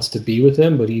and wants to be with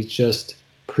him, but he's just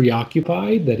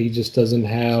preoccupied, that he just doesn't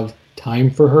have time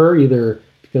for her, either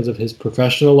because of his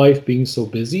professional life being so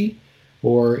busy,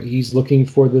 or he's looking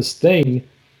for this thing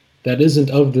that isn't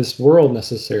of this world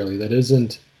necessarily, that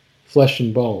isn't flesh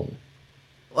and bone?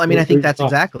 Well, I mean, I think that's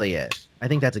exactly it.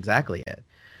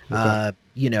 Okay.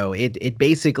 It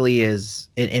basically is,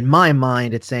 in my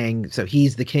mind, it's saying, so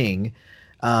he's the king.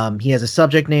 He has a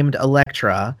subject named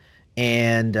Electra,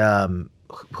 and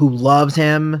who loves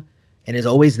him and is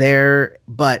always there.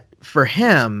 But for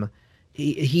him,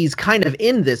 he's kind of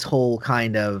in this whole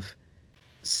kind of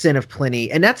sin of plenty.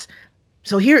 And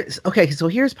here's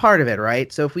part of it,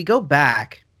 right? So if we go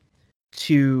back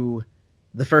to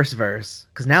the first verse,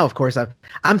 because now, of course,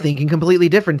 I'm thinking completely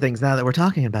different things now that we're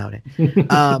talking about it.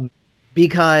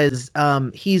 Because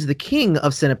he's the king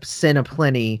of sin of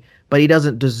plenty, but he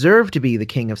doesn't deserve to be the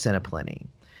king of sin of plenty.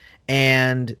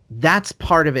 And that's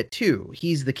part of it too.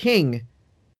 He's the king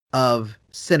of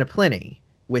sin of plenty,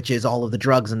 which is all of the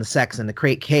drugs and the sex and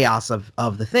the chaos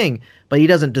of the thing, but he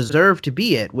doesn't deserve to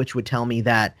be it, which would tell me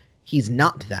that he's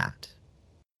not that.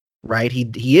 Right?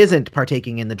 He isn't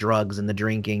partaking in the drugs and the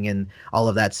drinking and all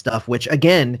of that stuff, which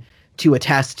again, to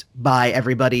attest by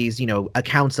everybody's,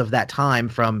 accounts of that time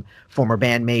from former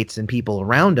bandmates and people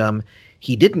around him,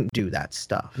 he didn't do that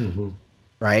stuff. Mm-hmm.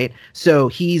 Right? So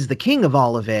he's the king of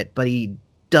all of it, but he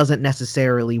doesn't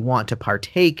necessarily want to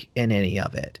partake in any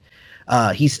of it.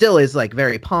 He still is like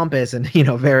very pompous and,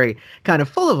 very kind of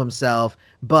full of himself,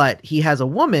 but he has a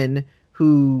woman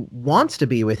who wants to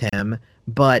be with him,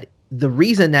 but the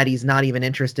reason that he's not even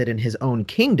interested in his own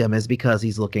kingdom is because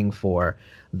he's looking for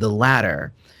the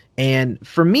ladder. And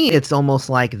for me, it's almost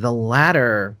like the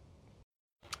ladder,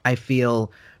 I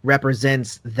feel,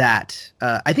 represents that.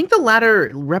 I think the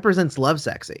ladder represents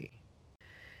Lovesexy.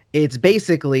 It's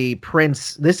basically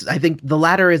Prince. I think the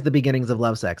ladder is the beginnings of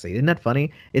Lovesexy. Isn't that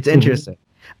funny? It's interesting.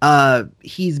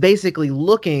 He's basically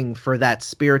looking for that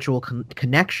spiritual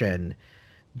connection,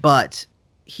 but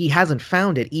he hasn't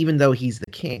found it, even though he's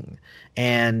the king.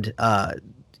 And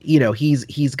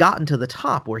he's gotten to the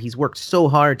top where he's worked so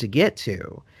hard to get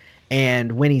to,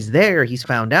 and when he's there, he's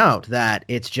found out that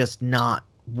it's just not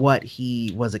what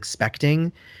he was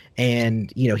expecting,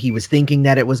 and he was thinking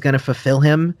that it was going to fulfill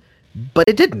him, but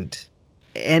it didn't.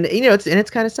 And it's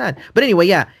kind of sad. But anyway,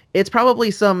 yeah, it's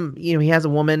probably some, he has a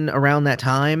woman around that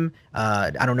time.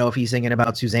 I don't know if he's singing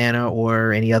about Susanna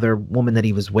or any other woman that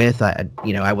he was with.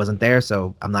 I wasn't there,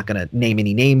 so I'm not going to name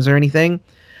any names or anything.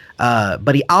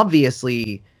 But he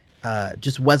obviously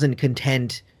just wasn't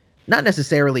content, not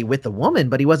necessarily with the woman,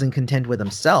 but he wasn't content with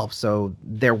himself. So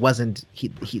there wasn't,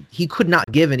 he could not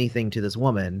give anything to this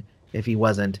woman if he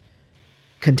wasn't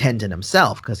content in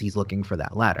himself, because he's looking for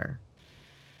that ladder.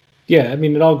 Yeah, I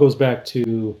mean, it all goes back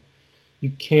to, you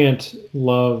can't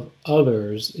love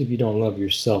others if you don't love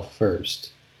yourself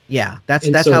first. Yeah, that's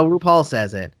how RuPaul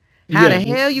says it. How the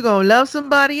hell you gonna love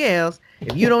somebody else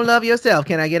if you don't love yourself?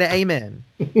 Can I get an amen?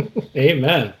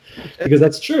 Amen. Because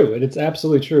that's true, and it's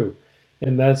absolutely true.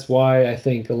 And that's why I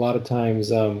think a lot of times,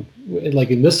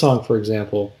 like in this song, for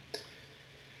example,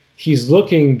 he's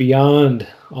looking beyond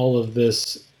all of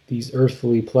these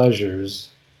earthly pleasures,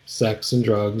 sex and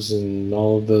drugs and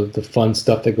all of the fun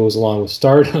stuff that goes along with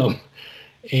stardom.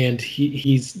 And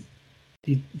it's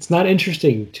not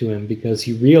interesting to him, because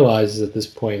he realizes at this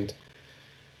point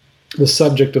the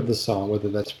subject of the song, whether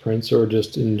that's Prince or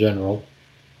just in general,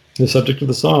 the subject of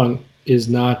the song is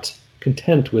not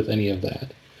content with any of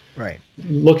that. Right.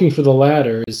 Looking for the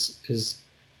ladder is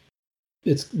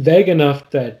it's vague enough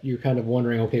that you're kind of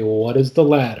wondering, okay, well, what is the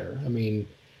ladder? I mean,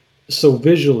 so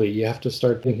visually, you have to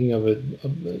start thinking of it,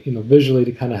 visually,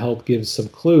 to kind of help give some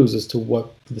clues as to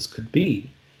what this could be.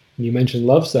 And you mentioned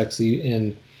Lovesexy,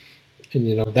 and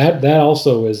that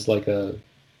also is like a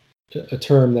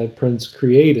term that Prince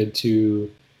created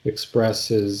to express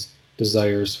his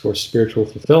desires for spiritual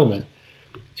fulfillment.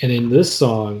 And in this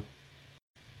song,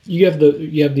 you have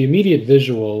the immediate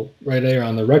visual right there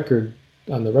on the record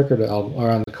album, or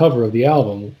on the cover of the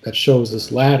album, that shows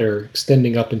this ladder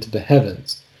extending up into the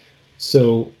heavens.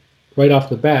 So right off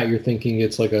the bat, you're thinking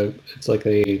it's like a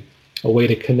way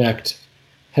to connect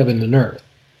heaven and earth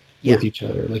with each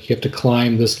other. Like, you have to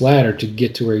climb this ladder to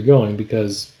get to where you're going,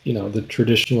 because the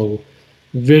traditional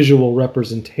visual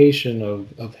representation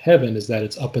of heaven is that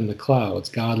it's up in the clouds.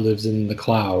 God lives in the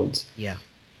clouds. Yeah,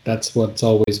 that's what it's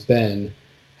always been.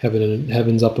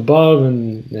 Heaven's up above,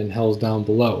 and hell's down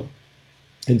below.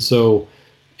 And so,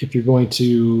 if you're going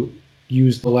to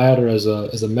use the ladder as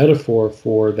a metaphor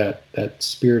for that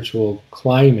spiritual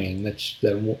climbing,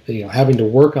 that having to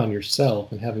work on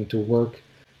yourself and having to work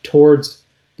towards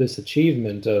this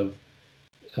achievement of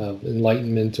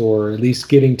enlightenment, or at least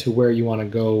getting to where you want to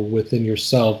go within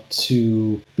yourself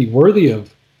to be worthy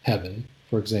of heaven,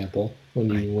 for example,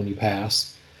 when you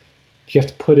pass, you have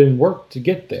to put in work to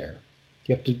get there.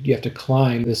 You have to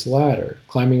climb this ladder.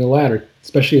 Climbing a ladder,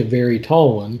 especially a very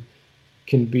tall one,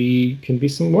 can be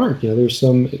some work. There's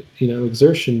some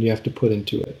exertion you have to put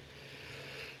into it.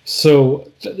 So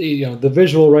the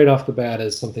visual right off the bat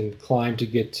is something to climb to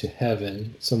get to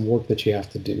heaven, some work that you have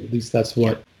to do. At least that's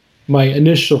what my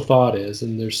initial thought is.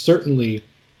 And there's certainly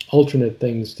alternate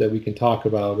things that we can talk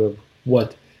about of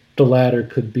what the ladder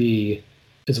could be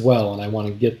as well, and I want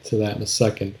to get to that in a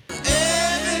second.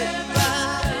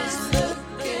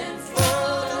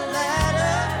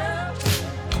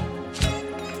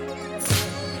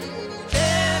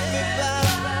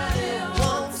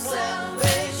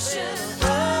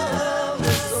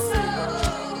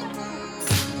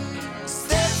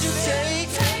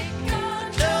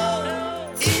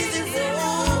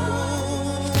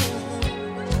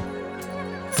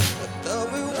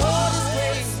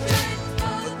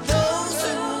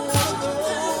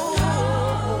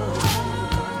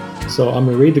 So I'm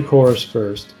going to read the chorus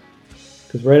first,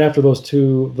 because right after those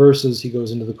two verses, he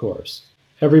goes into the chorus.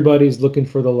 Everybody's looking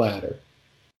for the ladder.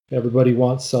 Everybody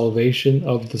wants salvation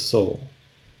of the soul.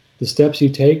 The steps you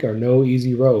take are no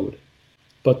easy road,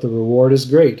 but the reward is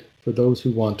great for those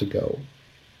who want to go.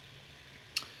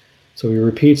 So he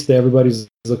repeats that everybody's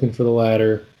looking for the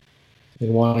ladder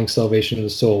and wanting salvation of the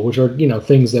soul, which are,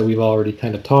 things that we've already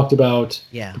kind of talked about.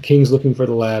 Yeah. The king's looking for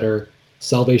the ladder.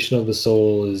 Salvation of the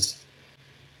soul is,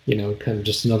 kind of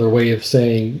just another way of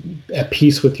saying at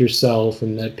peace with yourself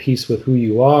and at peace with who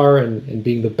you are and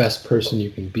being the best person you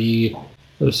can be.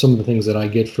 Those are some of the things that I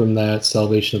get from that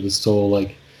salvation of the soul.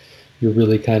 Like, you're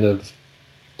really kind of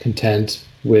content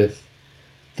with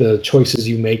the choices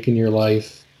you make in your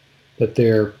life, that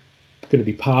they're going to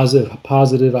be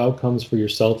positive outcomes for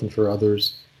yourself and for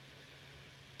others.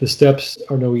 The steps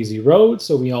are no easy road,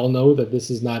 so we all know that this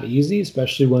is not easy,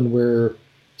 especially when we're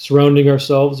surrounding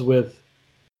ourselves with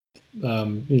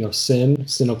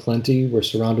sin aplenty. We're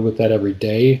surrounded with that every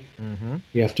day. Mm-hmm.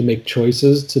 We have to make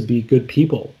choices to be good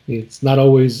people. It's not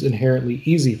always inherently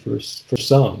easy for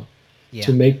some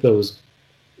to make those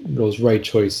right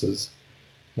choices.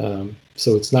 So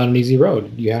it's not an easy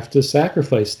road. You have to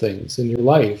sacrifice things in your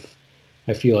life,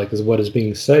 I feel like, is what is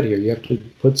being said here. You have to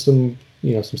put some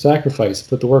sacrifice,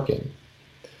 put the work in.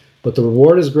 But the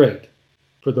reward is great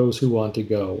for those who want to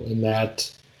go. And that,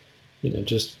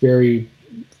 just very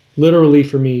literally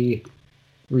for me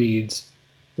reads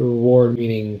the reward,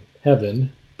 meaning heaven,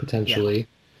 potentially,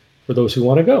 for those who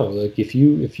want to go. Like, if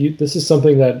you this is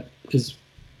something that is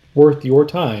worth your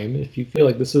time, if you feel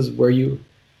like this is where you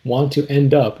want to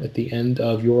end up at the end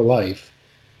of your life,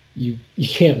 you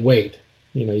can't wait.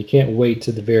 You can't wait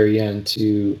to the very end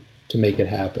to make it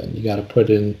happen. You got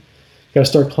to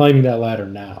start climbing that ladder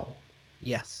now.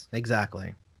 Yes,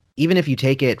 exactly. Even if you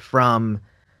take it from,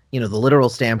 the literal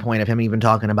standpoint of him even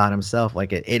talking about himself,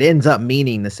 like it ends up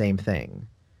meaning the same thing.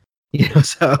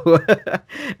 So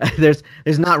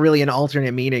there's not really an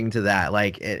alternate meaning to that.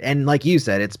 Like, and like you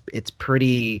said, it's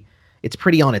pretty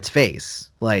on its face.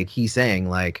 Like, he's saying,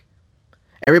 like,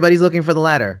 everybody's looking for the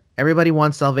ladder. Everybody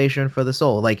wants salvation for the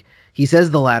soul. Like, he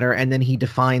says the ladder, and then he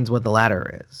defines what the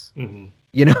ladder is. Mm-hmm.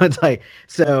 It's like,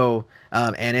 so,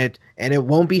 and it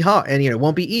won't be hard, and it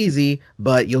won't be easy,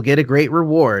 but you'll get a great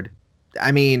reward.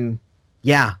 I mean,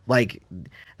 yeah, like,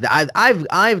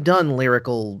 I've done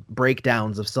lyrical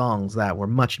breakdowns of songs that were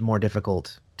much more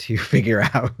difficult to figure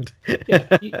out.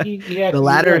 Yeah, the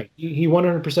ladder. Right. He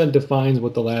 100% defines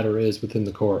what the ladder is within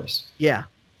the chorus. Yeah.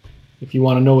 If you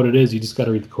want to know what it is, you just got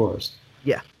to read the chorus.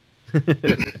 Yeah.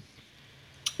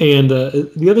 And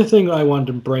the other thing I wanted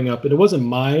to bring up, and it wasn't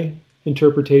my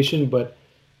interpretation, but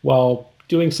while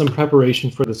doing some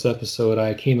preparation for this episode,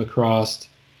 I came across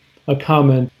a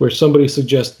comment where somebody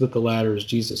suggested that the ladder is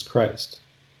Jesus Christ,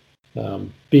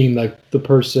 being like the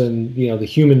person, the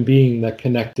human being that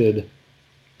connected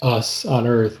us on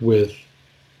earth with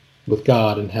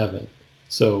God in heaven.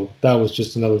 So that was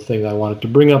just another thing I wanted to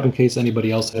bring up in case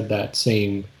anybody else had that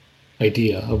same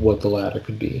idea of what the ladder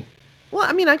could be. Well,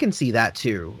 I mean, I can see that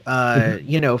too.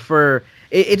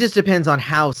 It just depends on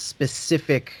how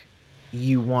specific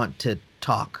you want to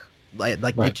talk, like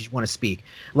right. What you want to speak.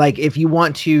 Like, if you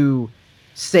want to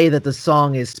say that the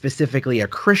song is specifically a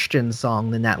Christian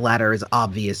song, then that ladder is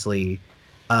obviously,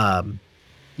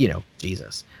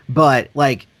 Jesus. But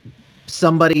like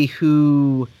somebody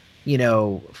who,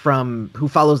 who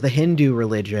follows the Hindu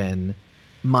religion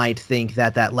might think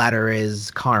that ladder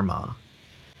is karma.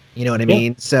 You know what I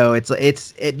mean? So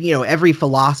it's every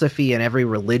philosophy and every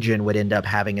religion would end up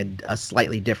having a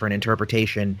slightly different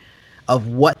interpretation of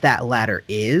what that ladder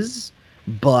is.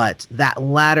 But that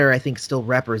ladder, I think, still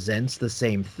represents the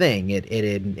same thing. It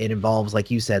involves, like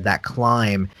you said, that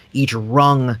climb. Each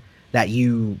rung that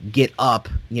you get up,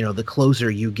 the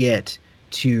closer you get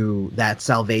to that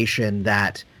salvation,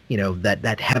 that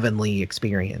that heavenly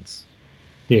experience.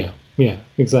 Yeah,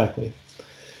 exactly.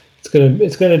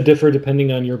 It's gonna differ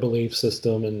depending on your belief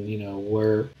system and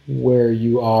where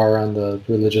you are on the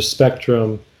religious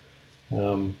spectrum,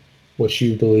 what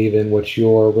you believe in, what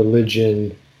your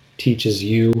religion teaches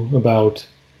you about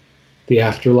the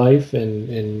afterlife,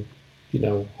 and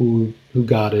who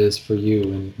God is for you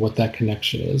and what that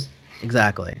connection is.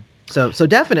 Exactly. So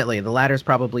definitely the ladder's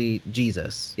probably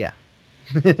Jesus. Yeah.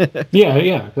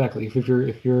 yeah, exactly.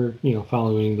 If you're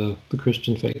following the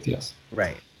Christian faith, yes.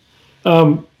 Right.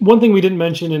 One thing we didn't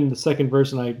mention in the second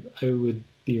verse, and I would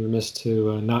be remiss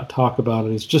to not talk about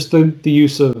it, is just the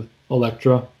use of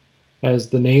Electra as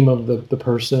the name of the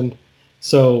person.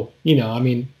 So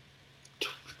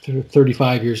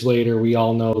 35 years later, we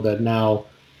all know that now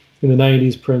in the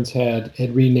 90s, Prince had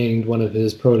renamed one of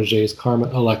his proteges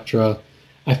Carmen Electra.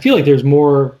 I feel like there's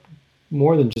more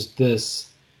than just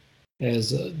this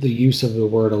as the use of the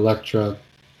word Electra,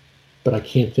 but I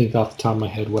can't think off the top of my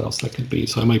head what else that could be,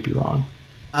 so I might be wrong.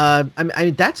 I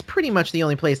mean, that's pretty much the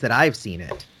only place that I've seen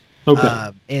it.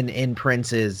 Okay. In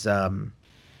Prince's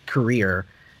career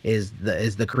is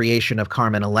the creation of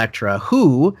Carmen Electra,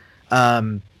 who,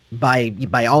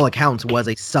 by all accounts, was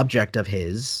a subject of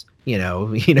his.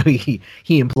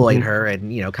 He employed her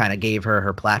and kind of gave her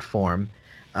her platform,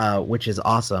 which is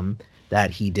awesome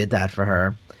that he did that for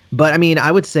her. But I mean,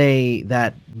 I would say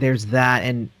that there's that,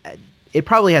 and it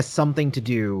probably has something to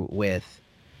do with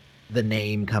the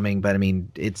name coming, but I mean,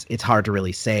 it's hard to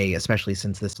really say, especially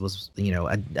since this was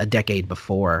a decade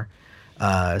before.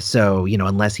 So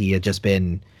unless he had just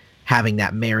been having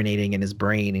that marinating in his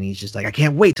brain, and he's just like, I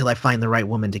can't wait till I find the right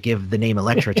woman to give the name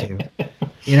Electra to.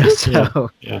 So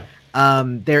yeah.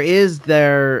 I'm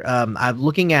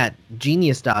looking at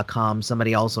Genius.com.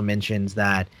 Somebody also mentions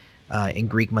that in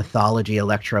Greek mythology,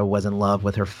 Electra was in love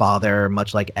with her father,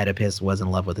 much like Oedipus was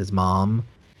in love with his mom.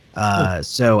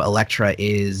 So Electra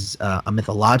is a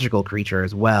mythological creature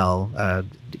as well,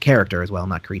 character as well,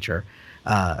 not creature.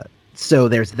 So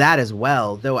there's that as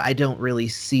well, though I don't really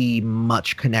see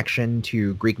much connection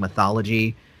to Greek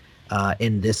mythology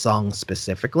in this song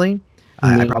specifically.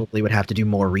 I probably would have to do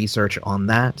more research on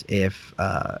that if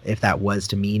that was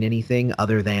to mean anything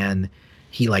other than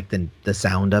he liked the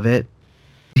sound of it.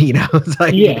 It's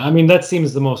like, yeah, I mean, that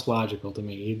seems the most logical to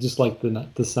me. Just like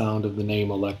the sound of the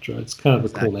name Electra. It's kind of a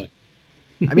cool name.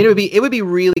 I mean, it would be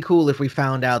really cool if we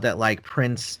found out that like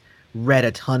Prince read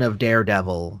a ton of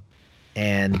Daredevil,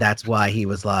 and that's why he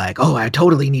was like, oh, I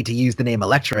totally need to use the name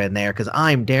Electra in there because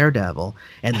I'm Daredevil,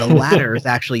 and the latter is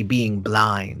actually being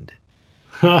blind.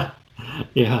 Yeah,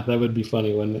 that would be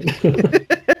funny, wouldn't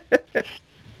it?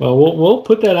 Well, we'll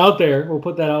put that out there. We'll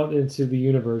put that out into the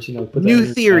universe. Put that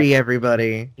New theory,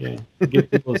 everybody. Yeah, get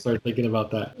people to start thinking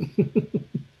about that.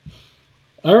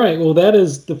 All right. Well, that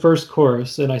is the first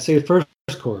chorus, and I say the first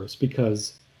chorus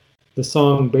because the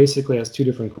song basically has two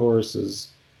different choruses,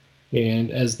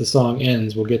 and as the song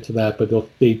ends, we'll get to that. But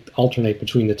they alternate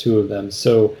between the two of them.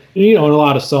 So in a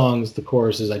lot of songs, the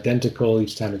chorus is identical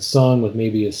each time it's sung, with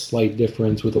maybe a slight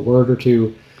difference with a word or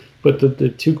two. But the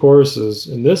two choruses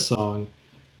in this song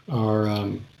are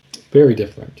very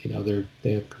different.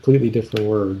 They have completely different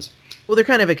words. Well, they're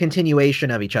kind of a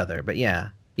continuation of each other, but yeah,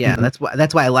 mm-hmm.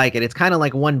 That's why I like it. It's kind of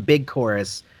like one big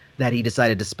chorus that he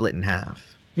decided to split in half.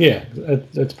 Yeah,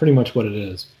 that's pretty much what it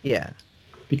is. Yeah,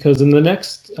 because in the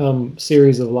next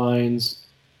series of lines,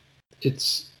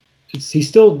 he's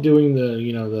still doing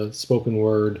the spoken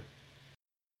word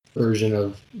version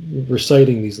of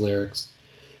reciting these lyrics.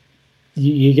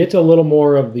 You get to a little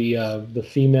more of the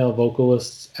female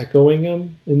vocalists echoing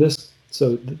him in this.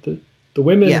 So the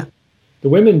women the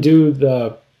women do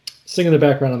the sing in the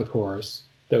background on the chorus,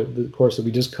 the chorus that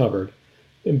we just covered,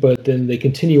 but then they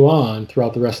continue on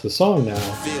throughout the rest of the song now.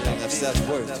 Feeling of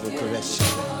self-worth will caress you.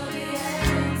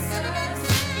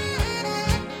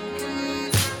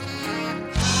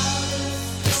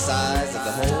 The size of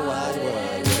the whole wide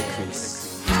world will increase.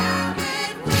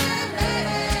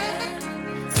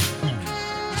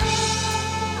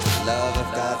 Love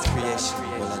of God's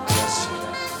creation will undress you.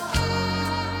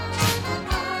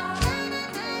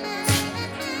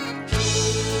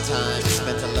 Time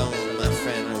spent alone, my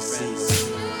friend, will cease.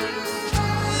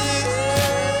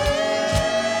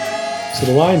 So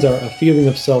the lines are, a feeling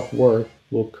of self-worth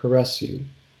will caress you.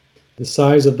 The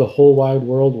size of the whole wide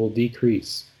world will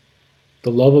decrease.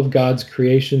 The love of God's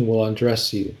creation will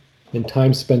undress you. And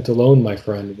time spent alone, my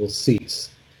friend, will cease.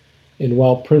 And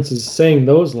while Prince is saying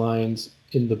those lines,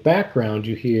 in the background,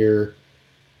 you hear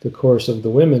the chorus of the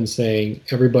women saying,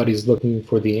 everybody's looking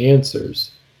for the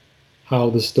answers, how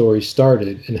the story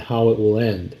started and how it will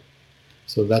end.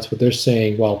 So that's what they're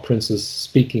saying while Prince is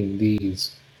speaking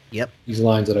these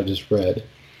lines that I just read.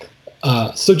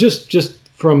 So just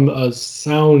from a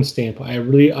sound standpoint,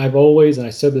 I've always, and I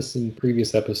said this in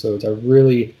previous episodes, I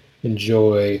really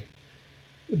enjoy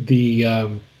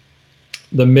the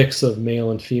mix of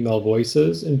male and female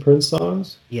voices in Prince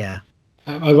songs. Yeah.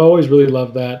 I've always really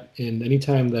loved that, and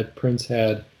anytime that Prince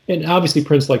had, and obviously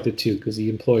Prince liked it too, because he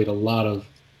employed a lot of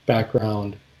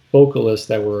background vocalists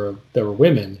that were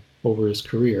women over his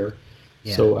career.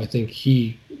 Yeah. So I think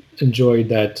he enjoyed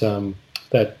that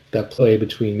play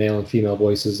between male and female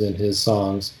voices in his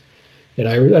songs, and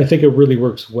I think it really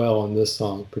works well on this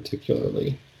song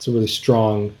particularly. It's a really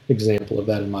strong example of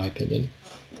that, in my opinion.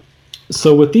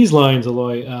 So with these lines,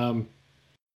 Eloy,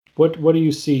 what do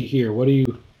you see here? What do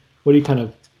you kind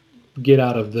of get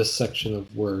out of this section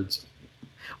of words?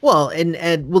 Well, and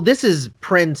this is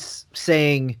Prince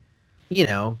saying,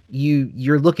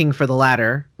 you're looking for the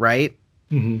ladder, right?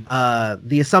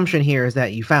 The assumption here is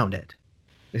that you found it,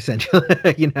 essentially.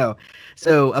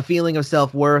 So a feeling of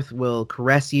self-worth will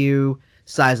caress you,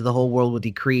 size of the whole world will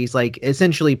decrease. Like,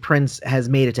 essentially, Prince has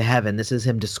made it to heaven. This is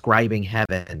him describing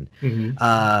heaven.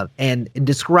 And in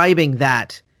describing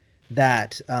that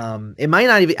it might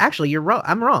not even, actually, you're wrong.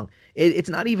 I'm wrong. It's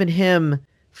not even him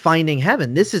finding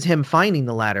heaven. This is him finding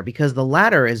the ladder, because the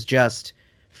ladder is just,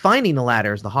 finding the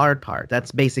ladder is the hard part.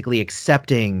 That's basically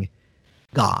accepting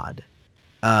God.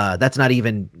 That's not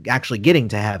even actually getting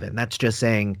to heaven. That's just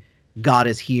saying God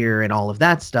is here and all of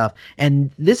that stuff.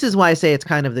 And this is why I say it's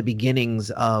kind of the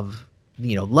beginnings of,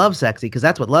 Lovesexy, because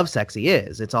that's what Lovesexy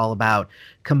is. It's all about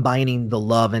combining the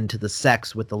love into the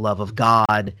sex with the love of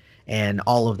God and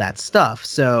all of that stuff.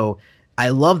 So I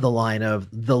love the line of,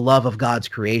 the love of God's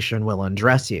creation will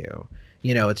undress you.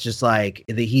 It's just like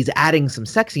he's adding some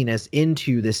sexiness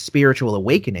into this spiritual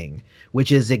awakening,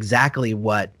 which is exactly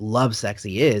what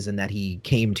Lovesexy is, and that he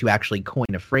came to actually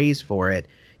coin a phrase for it,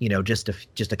 just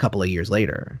a couple of years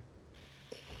later.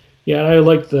 Yeah, I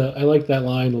like that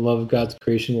line. The love of God's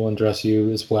creation will undress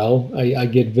you as well. I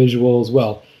get visual as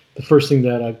well. The first thing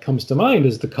that comes to mind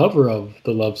is the cover of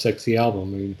the Lovesexy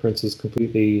album. I mean, Prince is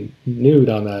completely nude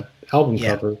on that album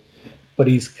cover, but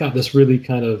he's got this really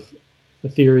kind of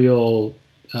ethereal,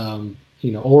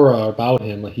 aura about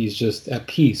him. Like he's just at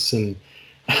peace, and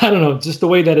I don't know, just the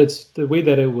way that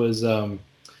it was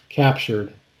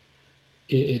captured.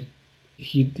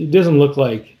 He doesn't look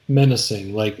like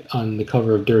menacing like on the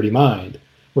cover of Dirty Mind,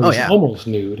 where he's almost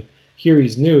nude. Here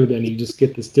he's nude, and you just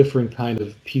get this different kind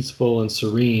of peaceful and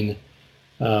serene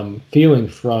feeling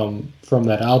from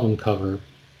that album cover.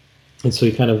 And so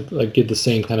you kind of like get the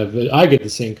same kind of, I get the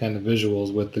same kind of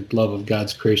visuals with the love of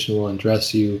God's creation will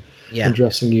undress you,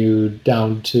 undressing you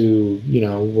down to,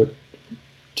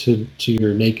 to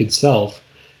your naked self,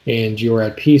 and you're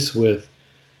at peace with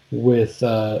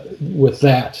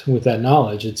that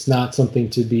knowledge. It's not something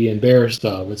to be embarrassed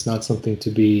of. It's not something to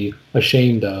be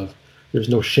ashamed of. There's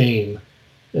no shame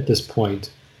at this point.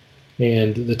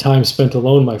 And the time spent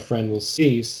alone, my friend, will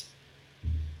cease.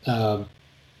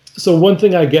 So one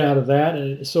thing I get out of that,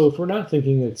 and so if we're not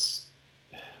thinking if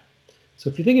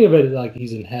you're thinking of it like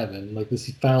he's in heaven, like this,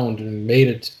 he found and made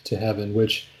it to heaven,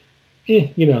 which,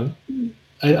 I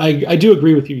do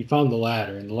agree with you. He found the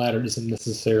ladder, and the ladder isn't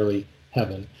necessarily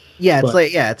heaven. Yeah, it's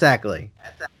exactly.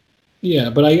 Yeah,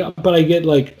 but I get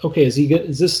like, okay, is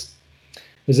this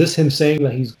him saying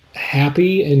that he's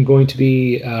happy and going to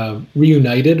be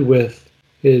reunited with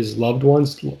his loved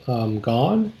ones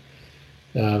gone?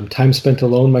 Time spent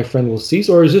alone, my friend will cease?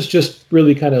 Or is this just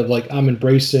really kind of like, I'm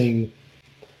embracing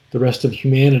the rest of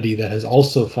humanity that has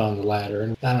also found the ladder?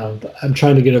 And I don't know, I'm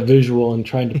trying to get a visual and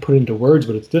trying to put it into words,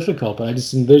 but it's difficult. But I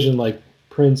just envision like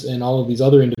Prince and all of these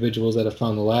other individuals that have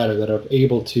found the ladder, that are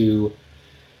able to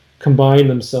combine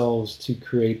themselves to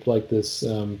create like this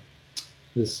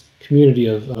this community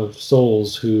of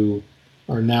souls who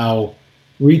are now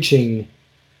reaching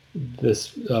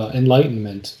this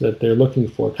enlightenment that they're looking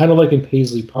for, kind of like in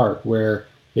Paisley Park, where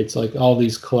it's like all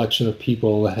these collection of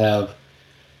people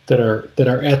that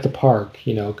are at the park,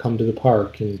 come to the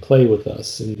park and play with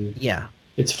us. And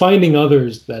it's finding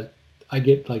others that I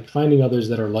get, like finding others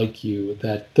that are like you,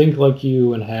 that think like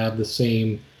you and have the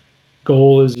same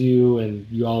goal as you, and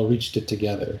you all reached it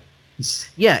together.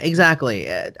 Yeah,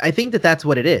 exactly. I think that's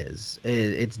what it is.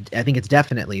 I think it's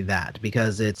definitely that,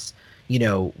 because it's,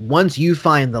 once you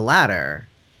find the ladder,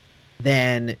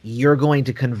 then you're going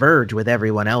to converge with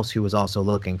everyone else who was also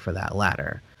looking for that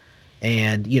ladder.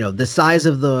 And, the size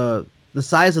of the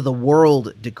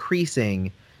world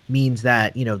decreasing means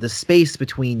that, the space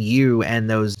between you and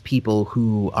those people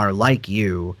who are like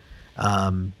you,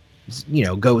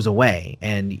 goes away.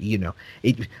 And,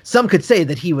 some could say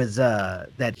that he was,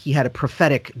 that he had a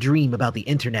prophetic dream about the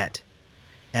internet.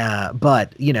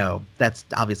 But, that's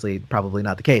obviously probably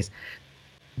not the case.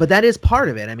 But that is part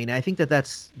of it. I mean, I think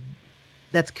that's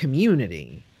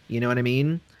community. You know what I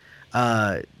mean?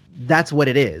 That's what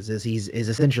it is he's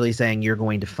essentially saying you're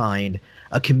going to find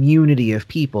a community of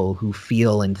people who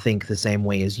feel and think the same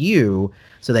way as you,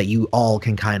 so that you all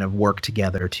can kind of work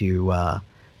together to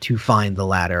find the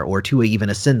ladder, or to even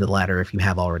ascend the ladder if you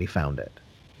have already found it.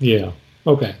 Yeah.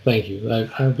 Okay. Thank you.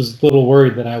 I was a little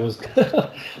worried that I was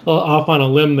off on a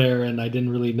limb there, and I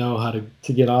didn't really know how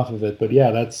to get off of it. But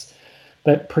yeah,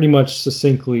 that pretty much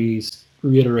succinctly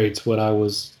reiterates what I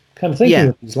was kind of thinking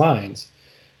with these lines.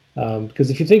 Because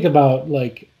if you think about,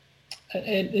 like,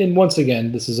 and once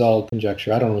again, this is all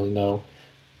conjecture, I don't really know,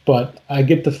 but I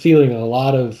get the feeling a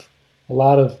lot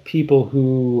of people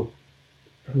who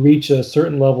reach a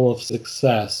certain level of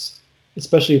success,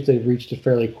 especially if they've reached it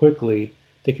fairly quickly,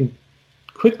 they can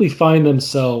quickly find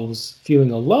themselves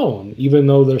feeling alone, even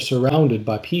though they're surrounded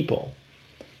by people.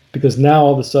 Because now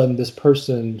all of a sudden, this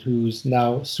person who's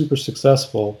now super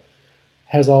successful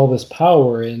has all this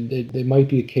power, and it might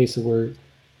be a case of where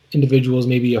individuals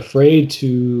may be afraid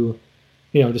to,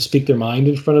 to speak their mind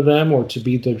in front of them or to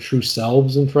be their true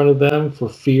selves in front of them for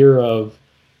fear of,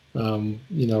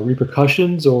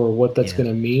 repercussions or what that's going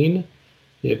to mean.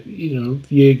 If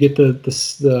you get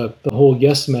the whole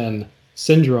yes men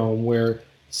syndrome where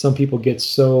some people get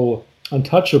so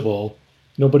untouchable,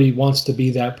 nobody wants to be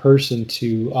that person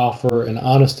to offer an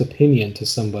honest opinion to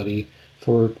somebody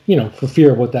for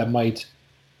fear of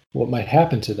what might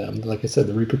happen to them. Like I said,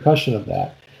 the repercussion of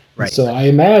that. Right. And so I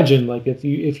imagine, like,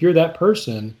 if you're that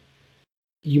person,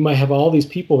 you might have all these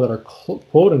people that are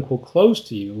quote unquote close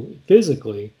to you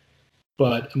physically,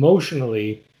 but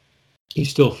emotionally, you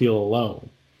still feel alone.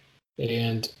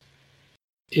 And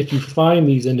if you find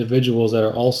these individuals that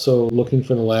are also looking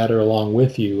for the ladder along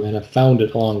with you and have found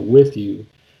it along with you,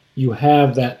 you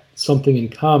have that something in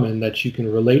common that you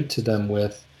can relate to them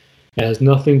with. It has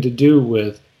nothing to do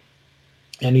with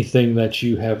anything that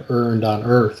you have earned on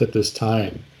earth at this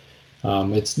time.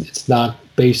 It's not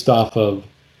based off of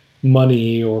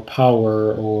money or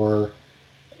power or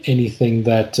anything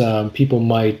that people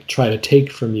might try to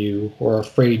take from you or are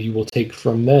afraid you will take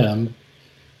from them,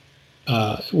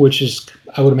 which is,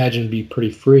 I would imagine, be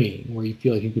pretty freeing, where you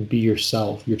feel like you can be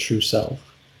yourself, your true self.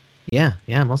 Yeah,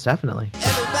 most definitely.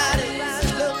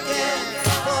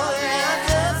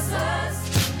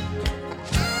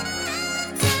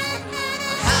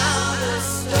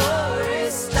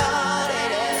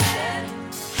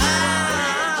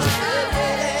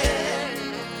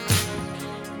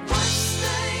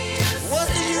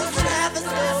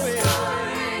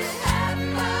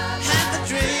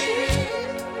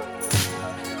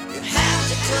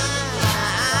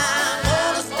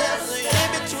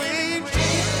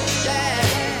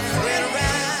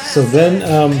 So then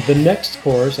the next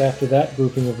chorus after that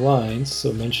grouping of lines,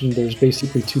 so mentioned there's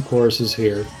basically two choruses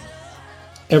here.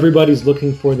 Everybody's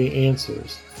looking for the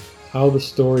answers, how the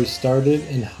story started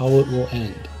and how it will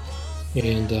end.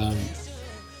 And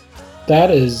that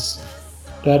is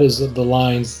the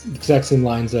lines, the exact same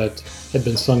lines that had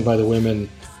been sung by the women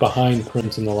behind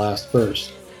Prince in the last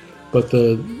verse. But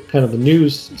the kind of the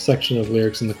news section of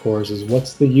lyrics in the chorus is,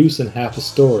 what's the use in half a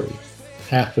story,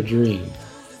 half a dream?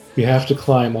 You have to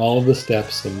climb all of the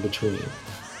steps in between.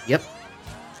 Yep.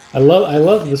 I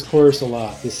love this chorus a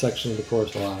lot, this section of the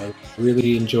chorus a lot. I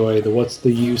really enjoy the what's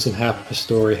the use in half a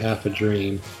story, half a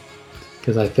dream.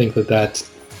 Because I think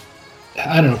that's,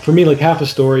 I don't know, for me, like, half a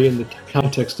story in the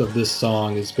context of this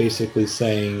song is basically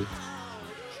saying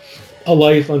a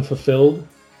life unfulfilled,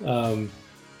 a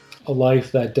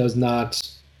life that does not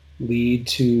lead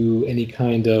to any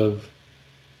kind of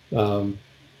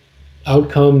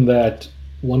outcome that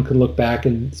one can look back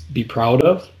and be proud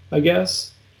of, I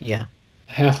guess. Yeah.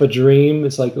 Half a dream.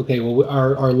 It's like, okay, well,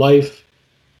 our life,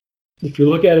 if you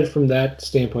look at it from that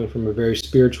standpoint, from a very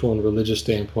spiritual and religious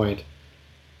standpoint,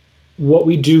 what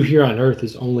we do here on earth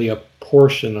is only a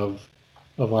portion of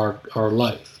our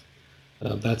life.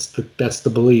 That's the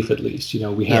belief, at least.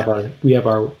 We have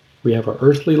our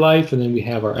earthly life, and then we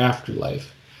have our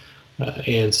afterlife.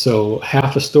 And so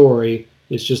half a story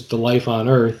is just the life on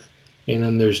earth, and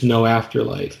then there's no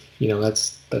afterlife.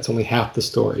 That's only half the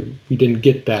story. We didn't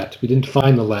get that. We didn't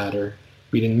find the ladder.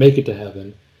 We didn't make it to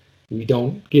heaven. We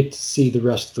don't get to see the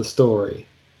rest of the story,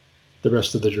 the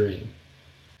rest of the dream.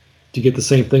 Do you get the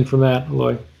same thing from that,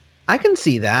 Aloy? I can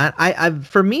see that.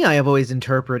 For me, I have always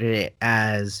interpreted it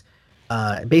as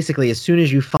basically, as soon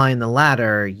as you find the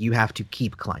ladder, you have to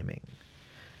keep climbing,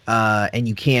 and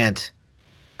you can't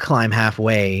climb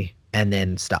halfway and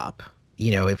then stop.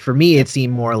 For me, it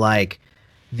seemed more like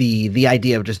the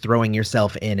idea of just throwing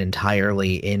yourself in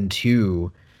entirely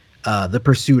into the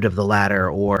pursuit of the ladder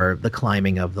or the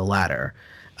climbing of the ladder.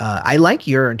 I like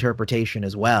your interpretation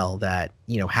as well, that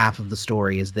half of the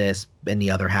story is this and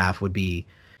the other half would be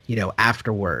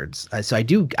afterwards. So I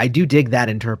do dig that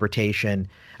interpretation.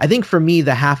 I think for me,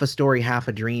 the half a story, half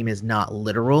a dream is not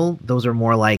literal. Those are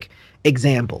more like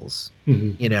examples.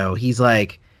 Mm-hmm. He's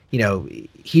like,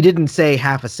 he didn't say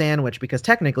half a sandwich because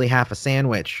technically half a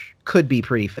sandwich could be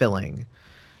pretty filling.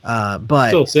 But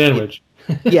still a sandwich.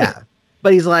 Yeah.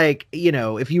 But he's like,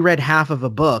 if you read half of a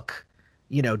book,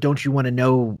 don't you want to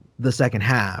know the second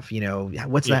half?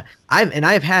 What's that?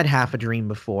 I've had half a dream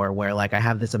before where like I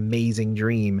have this amazing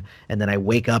dream and then I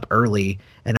wake up early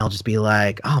and I'll just be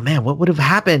like, oh man, what would have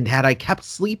happened had I kept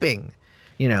sleeping?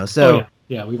 So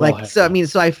we've all had so I that. mean,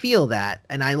 so I feel that,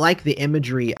 and I like the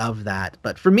imagery of that.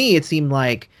 But for me, it seemed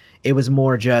like it was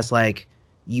more just like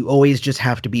you always just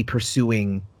have to be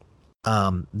pursuing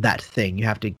that thing. You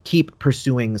have to keep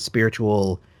pursuing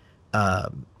spiritual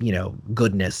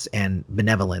goodness and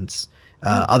benevolence.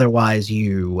 Otherwise,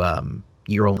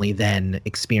 you're only then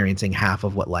experiencing half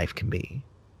of what life can be.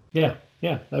 Yeah.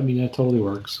 I mean, that totally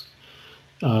works.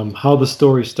 How the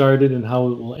story started and how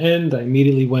it will end, I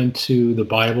immediately went to the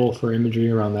Bible for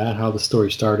imagery around that. How the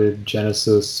story started,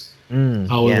 Genesis,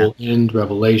 how it will end,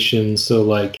 Revelation. So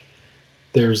like,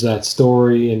 there's that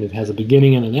story, and it has a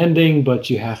beginning and an ending, but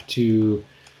you have to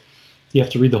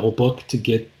read the whole book to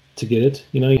get it.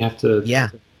 You have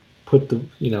to put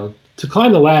to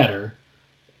climb the ladder,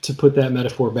 to put that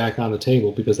metaphor back on the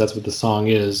table, because that's what the song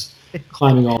is.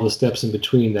 Climbing all the steps in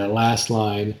between. That last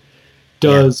line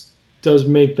does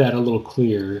make that a little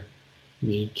clearer. I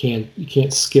mean, you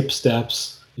can't skip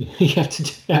steps. You have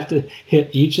to hit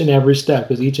each and every step,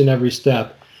 because each and every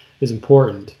step is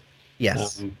important.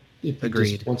 Yes.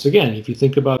 Agreed. Once again, if you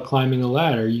think about climbing a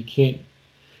ladder, you can't.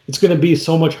 It's going to be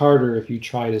so much harder if you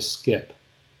try to skip.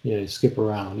 Skip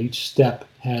around. Each step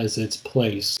has its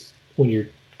place when you're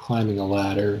climbing a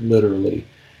ladder, literally,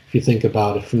 if you think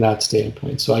about it from that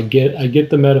standpoint. So I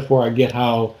get the metaphor. I get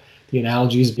how the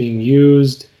analogy is being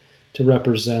used to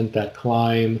represent that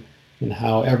climb, and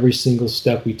how every single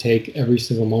step we take, every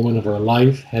single moment of our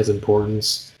life has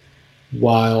importance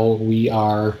while we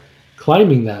are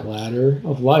climbing that ladder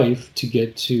of life to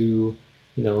get to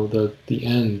the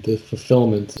end, the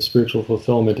fulfillment, the spiritual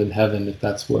fulfillment in heaven, if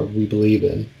that's what we believe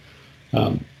in.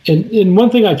 And one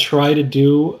thing I try to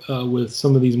do with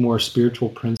some of these more spiritual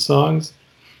Prince songs,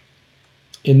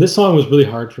 and this song was really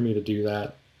hard for me to do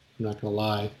that, I'm not going to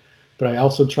lie, but I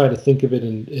also try to think of it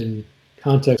in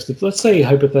context of, let's say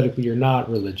hypothetically you're not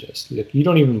religious, you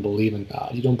don't even believe in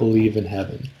God, you don't believe in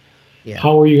heaven.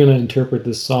 How are you going to interpret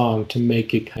this song to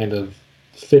make it kind of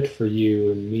fit for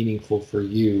you and meaningful for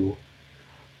you?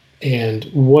 And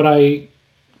the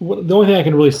only thing I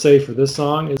can really say for this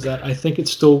song is that I think it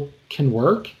still can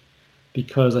work,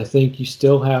 because I think you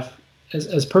still have,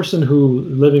 as a person who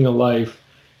living a life,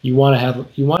 you want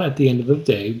at the end of the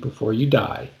day, before you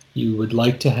die, you would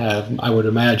like to have, I would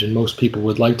imagine most people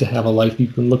would like to have a life you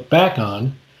can look back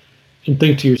on and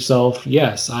think to yourself,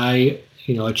 yes, I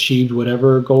achieved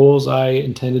whatever goals I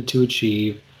intended to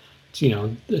achieve.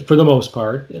 For the most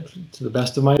part, to the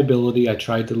best of my ability, I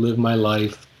tried to live my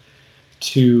life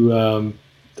to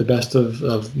the best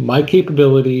of my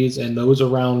capabilities, and those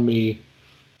around me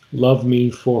love me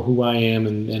for who I am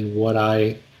and what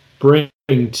I bring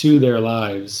to their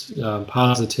lives,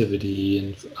 positivity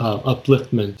and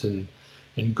upliftment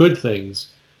and good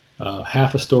things.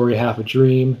 Half a story, half a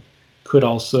dream could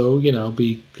also,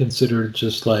 be considered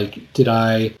just like, did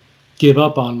I give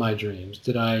up on my dreams?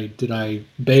 Did I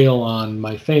bail on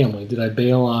my family? Did I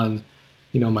bail on,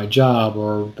 my job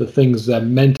or the things that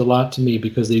meant a lot to me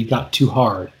because they got too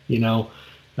hard?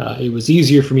 It was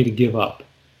easier for me to give up.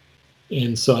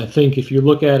 And so I think if you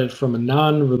look at it from a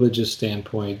non-religious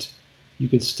standpoint, you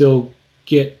could still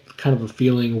get kind of a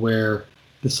feeling where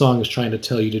the song is trying to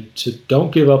tell you to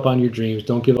don't give up on your dreams,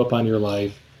 don't give up on your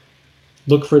life.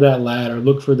 Look for that ladder,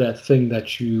 look for that thing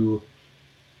that you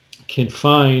can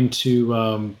find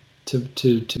to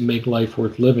make life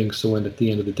worth living. So when at the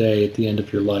end of the day, at the end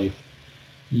of your life,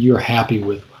 you're happy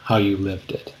with how you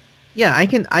lived it. Yeah, I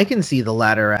can see the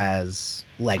ladder as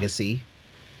legacy.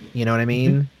 You know what I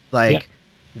mean? Mm-hmm. Like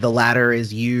the ladder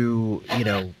is you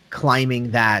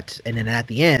climbing that, and then at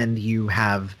the end you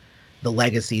have the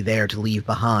legacy there to leave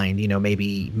behind.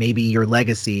 Maybe your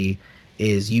legacy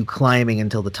is you climbing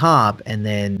until the top, and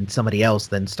then somebody else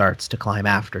then starts to climb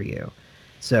after you.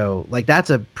 So like that's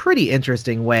a pretty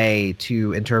interesting way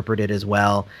to interpret it as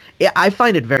well. I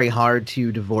find it very hard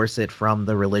to divorce it from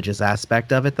the religious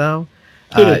aspect of it, though.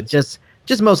 Just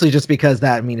mostly just because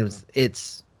that,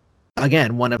 it's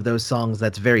again one of those songs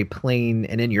that's very plain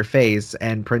and in your face,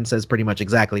 and Prince says pretty much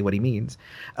exactly what he means.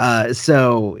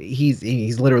 So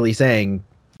he's literally saying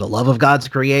the love of God's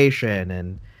creation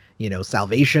and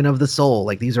salvation of the soul.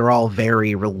 Like these are all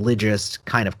very religious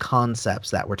kind of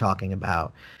concepts that we're talking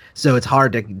about. So it's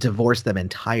hard to divorce them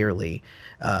entirely.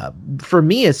 For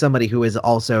me, as somebody who is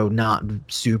also not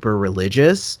super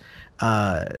religious,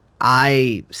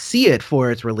 I see it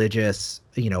for its religious,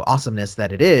 awesomeness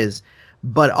that it is,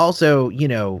 but also,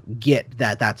 get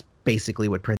that that's basically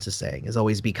what Prince is saying, is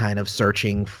always be kind of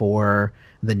searching for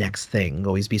the next thing,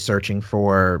 always be searching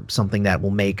for something that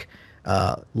will make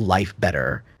life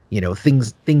better,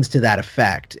 things to that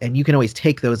effect. And you can always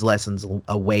take those lessons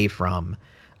away from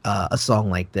a song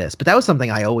like this. But that was something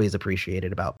I always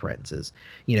appreciated about Prince is,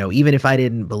 even if I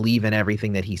didn't believe in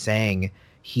everything that he sang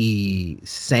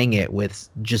it with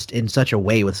just in such a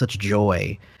way, with such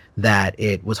joy, that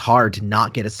it was hard to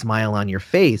not get a smile on your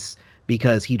face,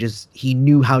 because he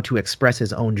knew how to express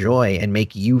his own joy and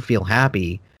make you feel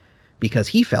happy because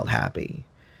he felt happy.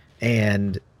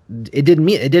 And it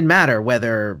didn't matter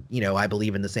whether, I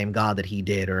believe in the same God that he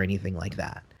did or anything like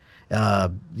that.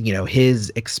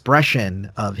 His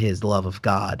expression of his love of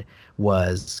God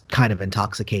was kind of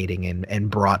intoxicating and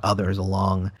brought others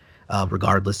along,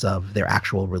 regardless of their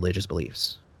actual religious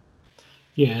beliefs.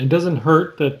 Yeah, it doesn't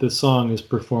hurt that the song is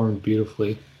performed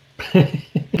beautifully.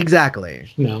 Exactly.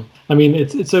 No, I mean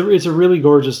it's a really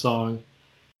gorgeous song.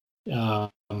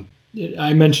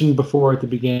 I mentioned before at the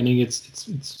beginning, it's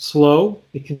slow.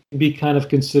 It can be kind of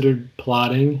considered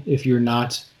plodding if you're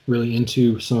not really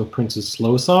into some of Prince's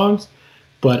slow songs.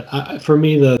 But for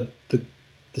me, the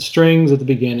strings at the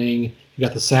beginning, you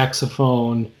got the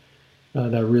saxophone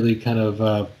that really kind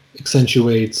of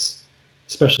accentuates,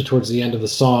 especially towards the end of the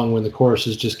song when the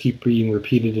choruses just keep being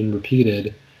repeated and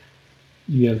repeated.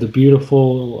 You have the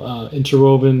beautiful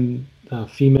interwoven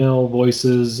female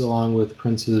voices along with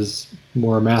Prince's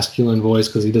more masculine voice,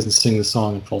 because he doesn't sing the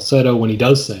song in falsetto when he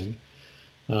does sing,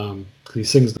 because he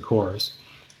sings the chorus.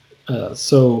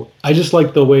 So I just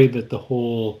like the way that the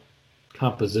whole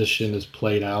composition is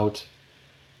played out.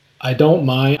 I don't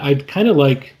mind. I'd kind of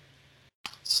like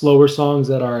slower songs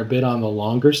that are a bit on the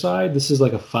longer side. This is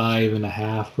like a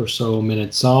 5.5 or so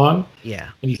minute song. Yeah.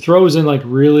 And he throws in like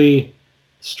really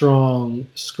strong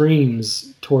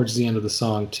screams towards the end of the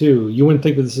song too. You wouldn't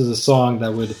think that this is a song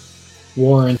that would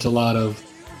warrant a lot of,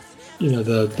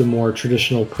 the more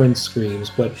traditional Prince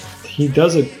screams, but he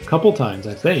does it a couple times,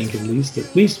 I think, at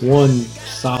least one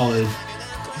solid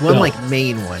one belt. Like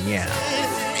main one, yeah.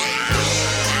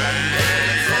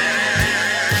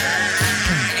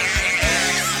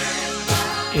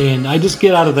 And I just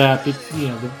get out of that,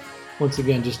 once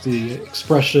again, just the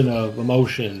expression of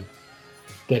emotion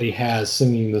that he has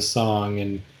singing the song,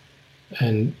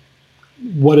 and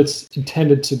what it's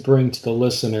intended to bring to the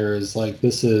listener is like,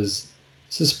 this is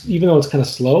even though it's kind of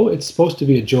slow, it's supposed to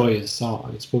be a joyous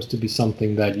song. It's supposed to be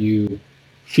something that you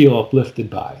feel uplifted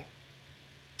by.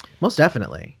 Most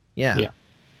definitely. Yeah.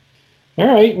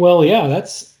 All right. Well, yeah,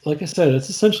 that's, like I said, that's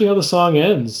essentially how the song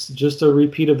ends. Just a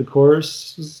repeat of the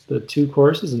chorus, the two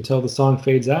choruses, until the song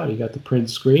fades out. You got the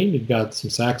Prince scream, you got some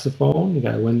saxophone, you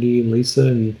got Wendy and Lisa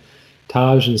and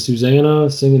Taj and Susanna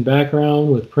singing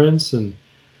background with Prince, and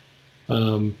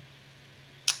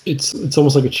it's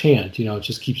almost like a chant. It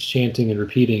just keeps chanting and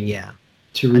repeating. Yeah.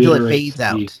 To reiterate until it fades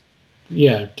out.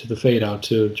 Yeah, to the fade out,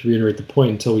 to reiterate the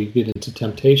point until we get into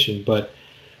Temptation. But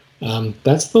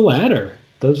that's the ladder.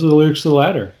 Those are the lyrics of the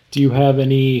ladder. Do you have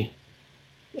anything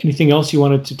else you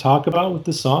wanted to talk about with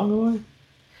the song, or?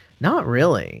 Not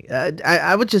really.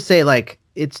 I would just say, like,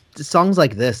 it's songs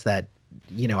like this that,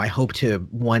 I hope to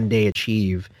one day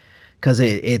achieve, because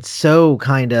it's so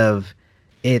kind of,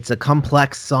 it's a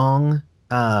complex song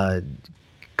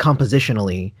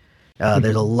compositionally.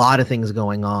 There's a lot of things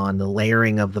going on, the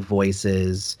layering of the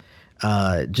voices,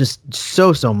 just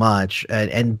so much.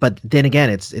 But then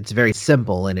again, it's very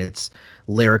simple in its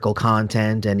lyrical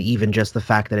content, and even just the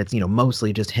fact that it's,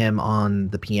 mostly just him on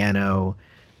the piano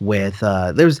with,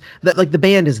 there's that, like, the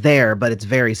band is there, but it's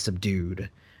very subdued.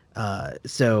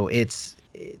 So it's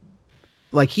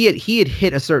like he had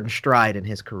hit a certain stride in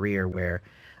his career where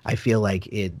I feel like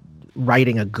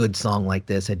writing a good song like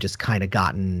this had just kind of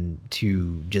gotten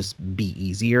to just be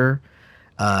easier.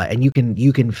 And you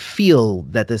can feel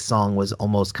that this song was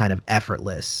almost kind of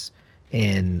effortless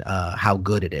in how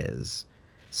good it is.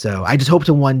 So I just hope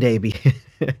to one day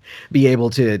be able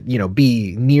to,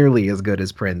 be nearly as good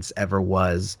as Prince ever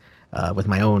was, with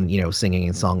my own, singing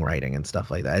and songwriting and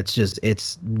stuff like that.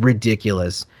 It's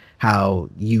ridiculous how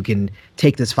you can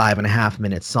take this 5.5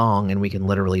 minute song and we can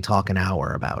literally talk an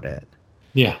hour about it.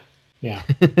 Yeah.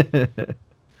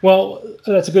 Well,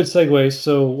 that's a good segue.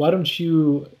 So why don't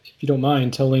you, if you don't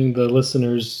mind, telling the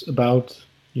listeners about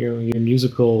your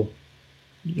musical,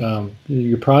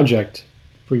 your project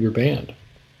for your band?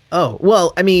 Oh,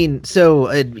 well, I mean, so,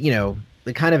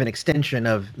 the kind of an extension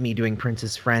of me doing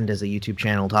Prince's Friend as a YouTube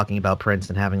channel, talking about Prince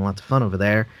and having lots of fun over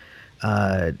there.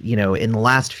 In the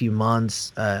last few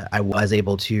months, I was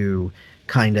able to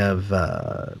kind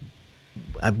of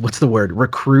what's the word?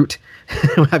 Recruit.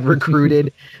 I've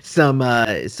recruited some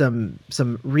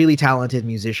really talented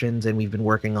musicians, and we've been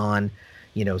working on,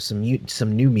 some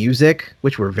new music,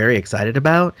 which we're very excited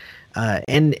about.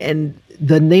 And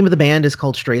the name of the band is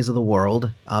called Strays of the World,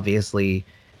 obviously,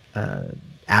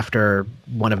 after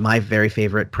one of my very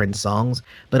favorite Prince songs,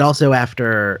 but also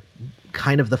after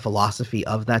kind of the philosophy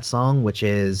of that song, which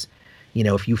is,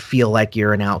 if you feel like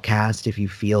you're an outcast, if you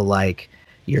feel like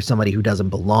you're somebody who doesn't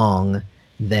belong,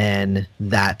 then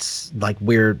that's like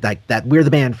we're the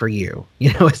band for you,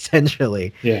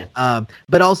 essentially. Yeah.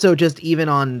 But also just even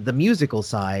on the musical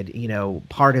side,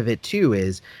 part of it too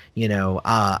is,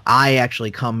 I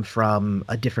actually come from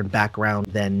a different background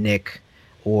than Nick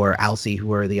or Alcy,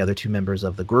 who are the other two members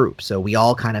of the group. So we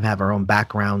all kind of have our own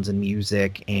backgrounds in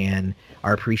music and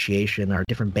our appreciation, our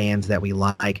different bands that we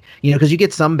like, because you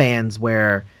get some bands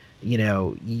where,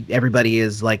 everybody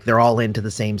is like, they're all into the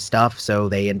same stuff, so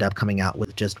they end up coming out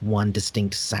with just one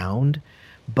distinct sound.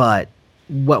 But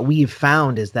what we've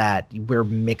found is that we're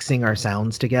mixing our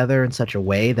sounds together in such a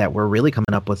way that we're really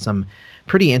coming up with some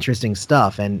pretty interesting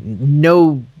stuff. And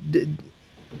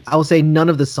I'll say none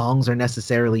of the songs are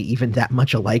necessarily even that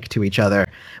much alike to each other,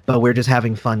 but we're just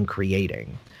having fun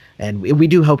creating. And we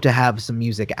do hope to have some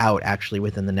music out actually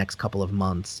within the next couple of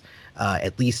months,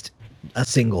 at least a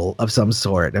single of some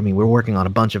sort. I mean, we're working on a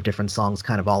bunch of different songs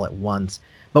kind of all at once,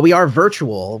 but we are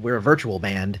virtual. We're a virtual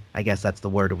band. I guess that's the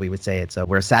word we would say it. So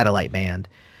we're a satellite band.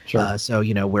 Sure. So,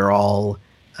 we're all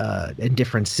in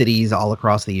different cities all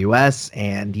across the US,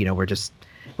 and,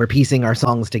 we're piecing our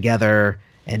songs together,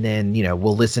 and then,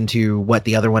 we'll listen to what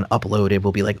the other one uploaded.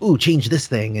 We'll be like, ooh, change this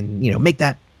thing and, make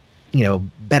that,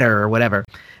 better or whatever.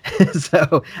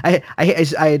 So I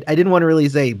didn't want to really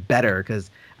say better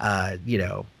because,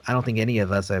 I don't think any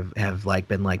of us have like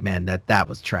been like, man, that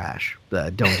was trash.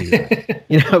 Don't do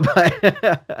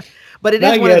that, but it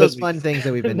is one of those fun things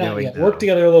that we've been doing. Work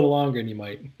together a little longer and you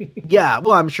might. Yeah,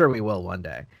 well, I'm sure we will one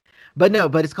day. But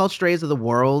it's called Strays of the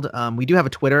World. We do have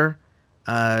a Twitter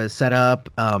set up.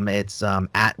 It's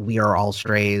at We Are All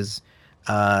Strays.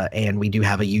 And we do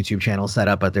have a YouTube channel set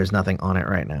up, but there's nothing on it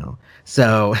right now.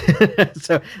 So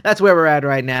that's where we're at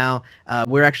right now.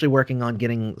 We're actually working on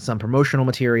getting some promotional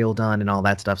material done and all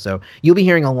that stuff. So you'll be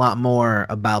hearing a lot more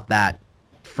about that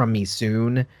from me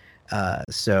soon.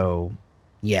 So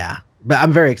yeah, but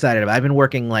I'm very excited about it. I've been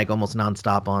working like almost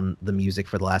nonstop on the music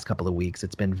for the last couple of weeks.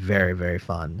 It's been very, very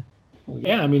fun.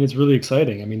 Yeah, I mean, it's really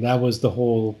exciting. I mean, that was the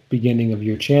whole beginning of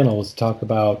your channel, was to talk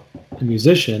about a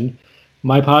musician.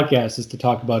 My podcast is to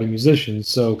talk about a musician.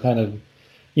 So kind of,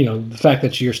 the fact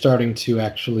that you're starting to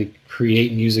actually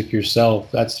create music yourself,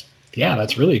 that's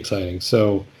really exciting.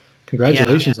 So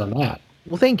congratulations on that.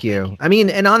 Well, thank you. I mean,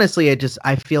 and honestly,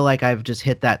 I feel like I've just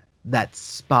hit that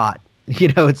spot.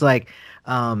 It's like,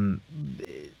 I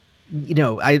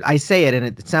say it and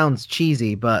it sounds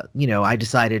cheesy, but, I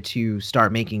decided to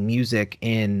start making music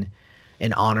in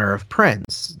honor of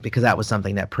Prince, because that was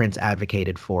something that Prince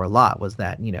advocated for a lot, was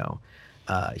that,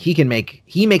 he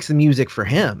makes the music for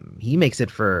him. He makes it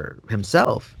for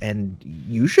himself, and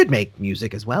you should make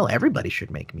music as well. Everybody should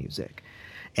make music.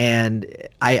 And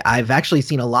I've actually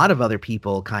seen a lot of other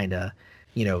people kind of,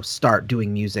 start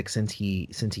doing music since he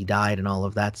died and all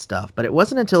of that stuff. But it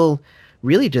wasn't until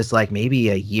really just like maybe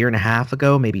a year and a half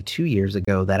ago, maybe 2 years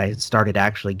ago, that I started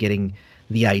actually getting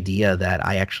the idea that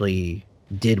I actually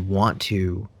did want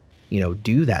to,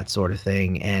 do that sort of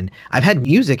thing. And I've had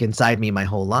music inside me my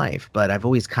whole life, but I've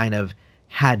always kind of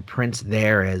had Prince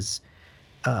there as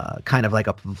kind of like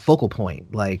a focal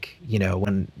point. Like,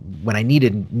 when I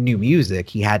needed new music,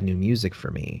 he had new music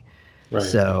for me. Right.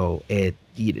 So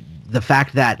the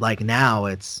fact that like now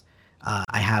it's,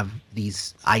 I have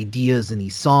these ideas and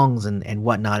these songs and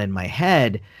whatnot in my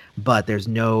head, but there's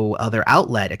no other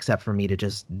outlet except for me to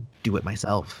just do it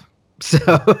myself.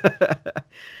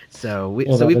 So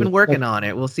we've been working on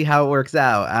it. We'll see how it works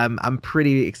out. I'm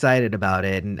pretty excited about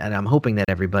it, and I'm hoping that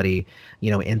everybody,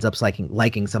 ends up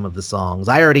liking some of the songs.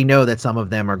 I already know that some of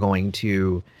them are going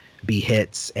to be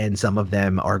hits, and some of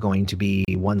them are going to be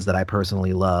ones that I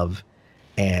personally love,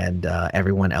 and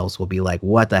everyone else will be like,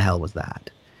 "What the hell was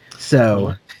that?"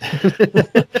 So,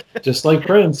 just like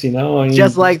Prince,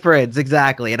 just like Prince,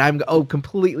 exactly. And I'm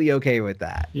completely okay with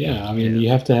that. Yeah, I mean, you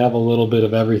have to have a little bit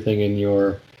of everything in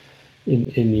your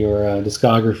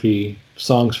discography.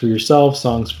 Songs for yourself,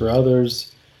 songs for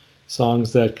others,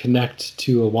 songs that connect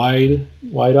to a wide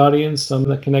audience, some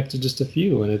that connect to just a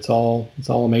few, and it's all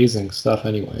amazing stuff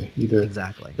anyway.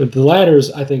 Exactly. The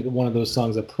Ladders, I think, one of those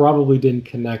songs that probably didn't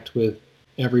connect with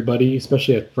everybody,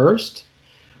 especially at first.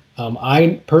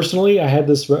 I personally, I had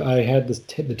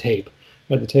the tape,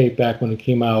 had the tape back when it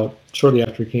came out, shortly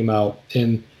after it came out.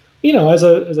 And, you know, as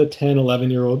a 10,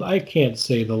 11-year-old, I can't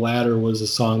say The Ladder was a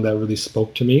song that really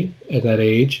spoke to me at that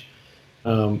age.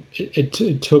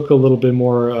 It took a little bit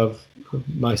more of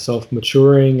myself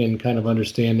maturing and kind of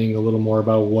understanding a little more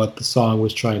about what the song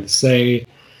was trying to say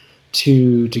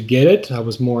to get it. I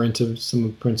was more into some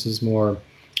of Prince's more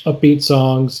upbeat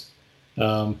songs,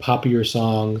 poppier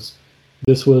songs.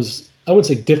 This was, I wouldn't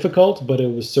say difficult, but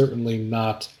it was certainly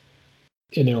not,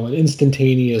 you know, an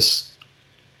instantaneous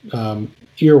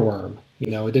earworm. You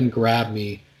know, it didn't grab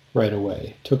me right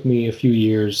away. It took me a few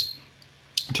years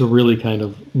to really kind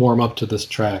of warm up to this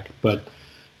track. But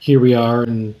here we are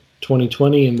in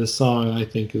 2020, and this song, I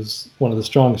think, is one of the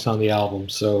strongest on the album.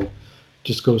 So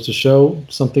just goes to show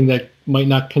something that might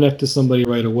not connect to somebody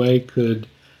right away could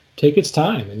take its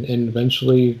time and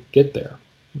eventually get there,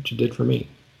 which it did for me.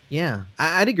 Yeah,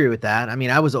 I'd agree with that. I mean,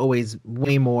 I was always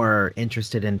way more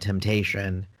interested in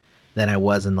Temptation than I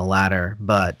was in The Ladder,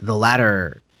 but The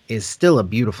Ladder is still a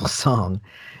beautiful song,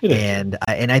 and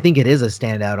I think it is a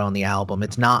standout on the album.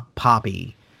 It's not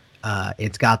poppy,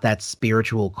 it's got that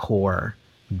spiritual core,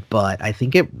 but I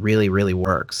think it really, really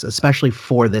works, especially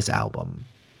for this album.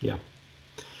 Yeah,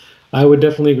 I would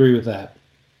definitely agree with that.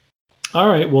 All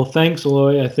right, well, thanks,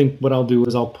 Eloy. I think what I'll do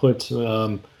is I'll put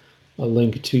a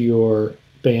link to your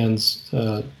band's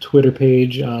Twitter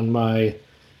page on my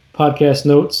podcast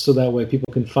notes, so that way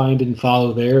people can find it and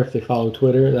follow there if they follow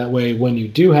Twitter. That way, when you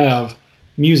do have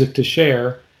music to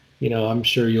share, you know, I'm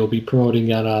sure you'll be promoting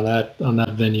that on that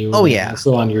venue. Oh, yeah.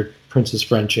 Also on your Prince's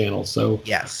Friend channel. So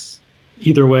yes,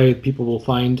 either way, people will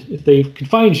find, if they can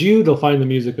find you, they'll find the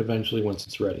music eventually once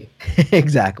it's ready.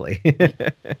 Exactly.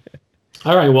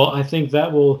 All right, well, I think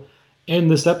that will end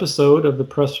this episode of the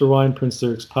Press Rewind Prince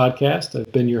Lyrics podcast.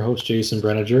 I've been your host, Jason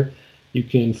Breninger. You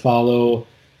can follow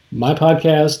my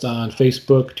podcast on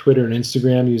Facebook, Twitter, and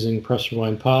Instagram using Press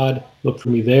Rewind Pod. Look for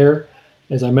me there.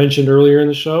 As I mentioned earlier in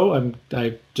the show,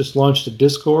 I just launched a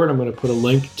Discord. I'm going to put a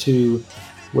link to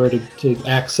where to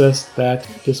access that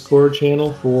Discord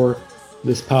channel for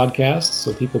this podcast,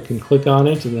 so people can click on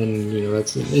it, and then, you know,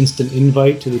 that's an instant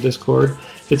invite to the Discord.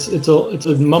 It's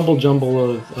a mumble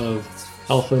jumble of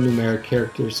alphanumeric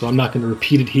characters, so I'm not going to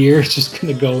repeat it here. It's just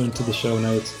going to go into the show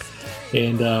notes.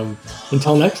 And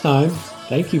until next time,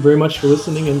 thank you very much for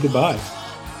listening, and goodbye.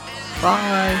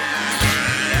 Bye.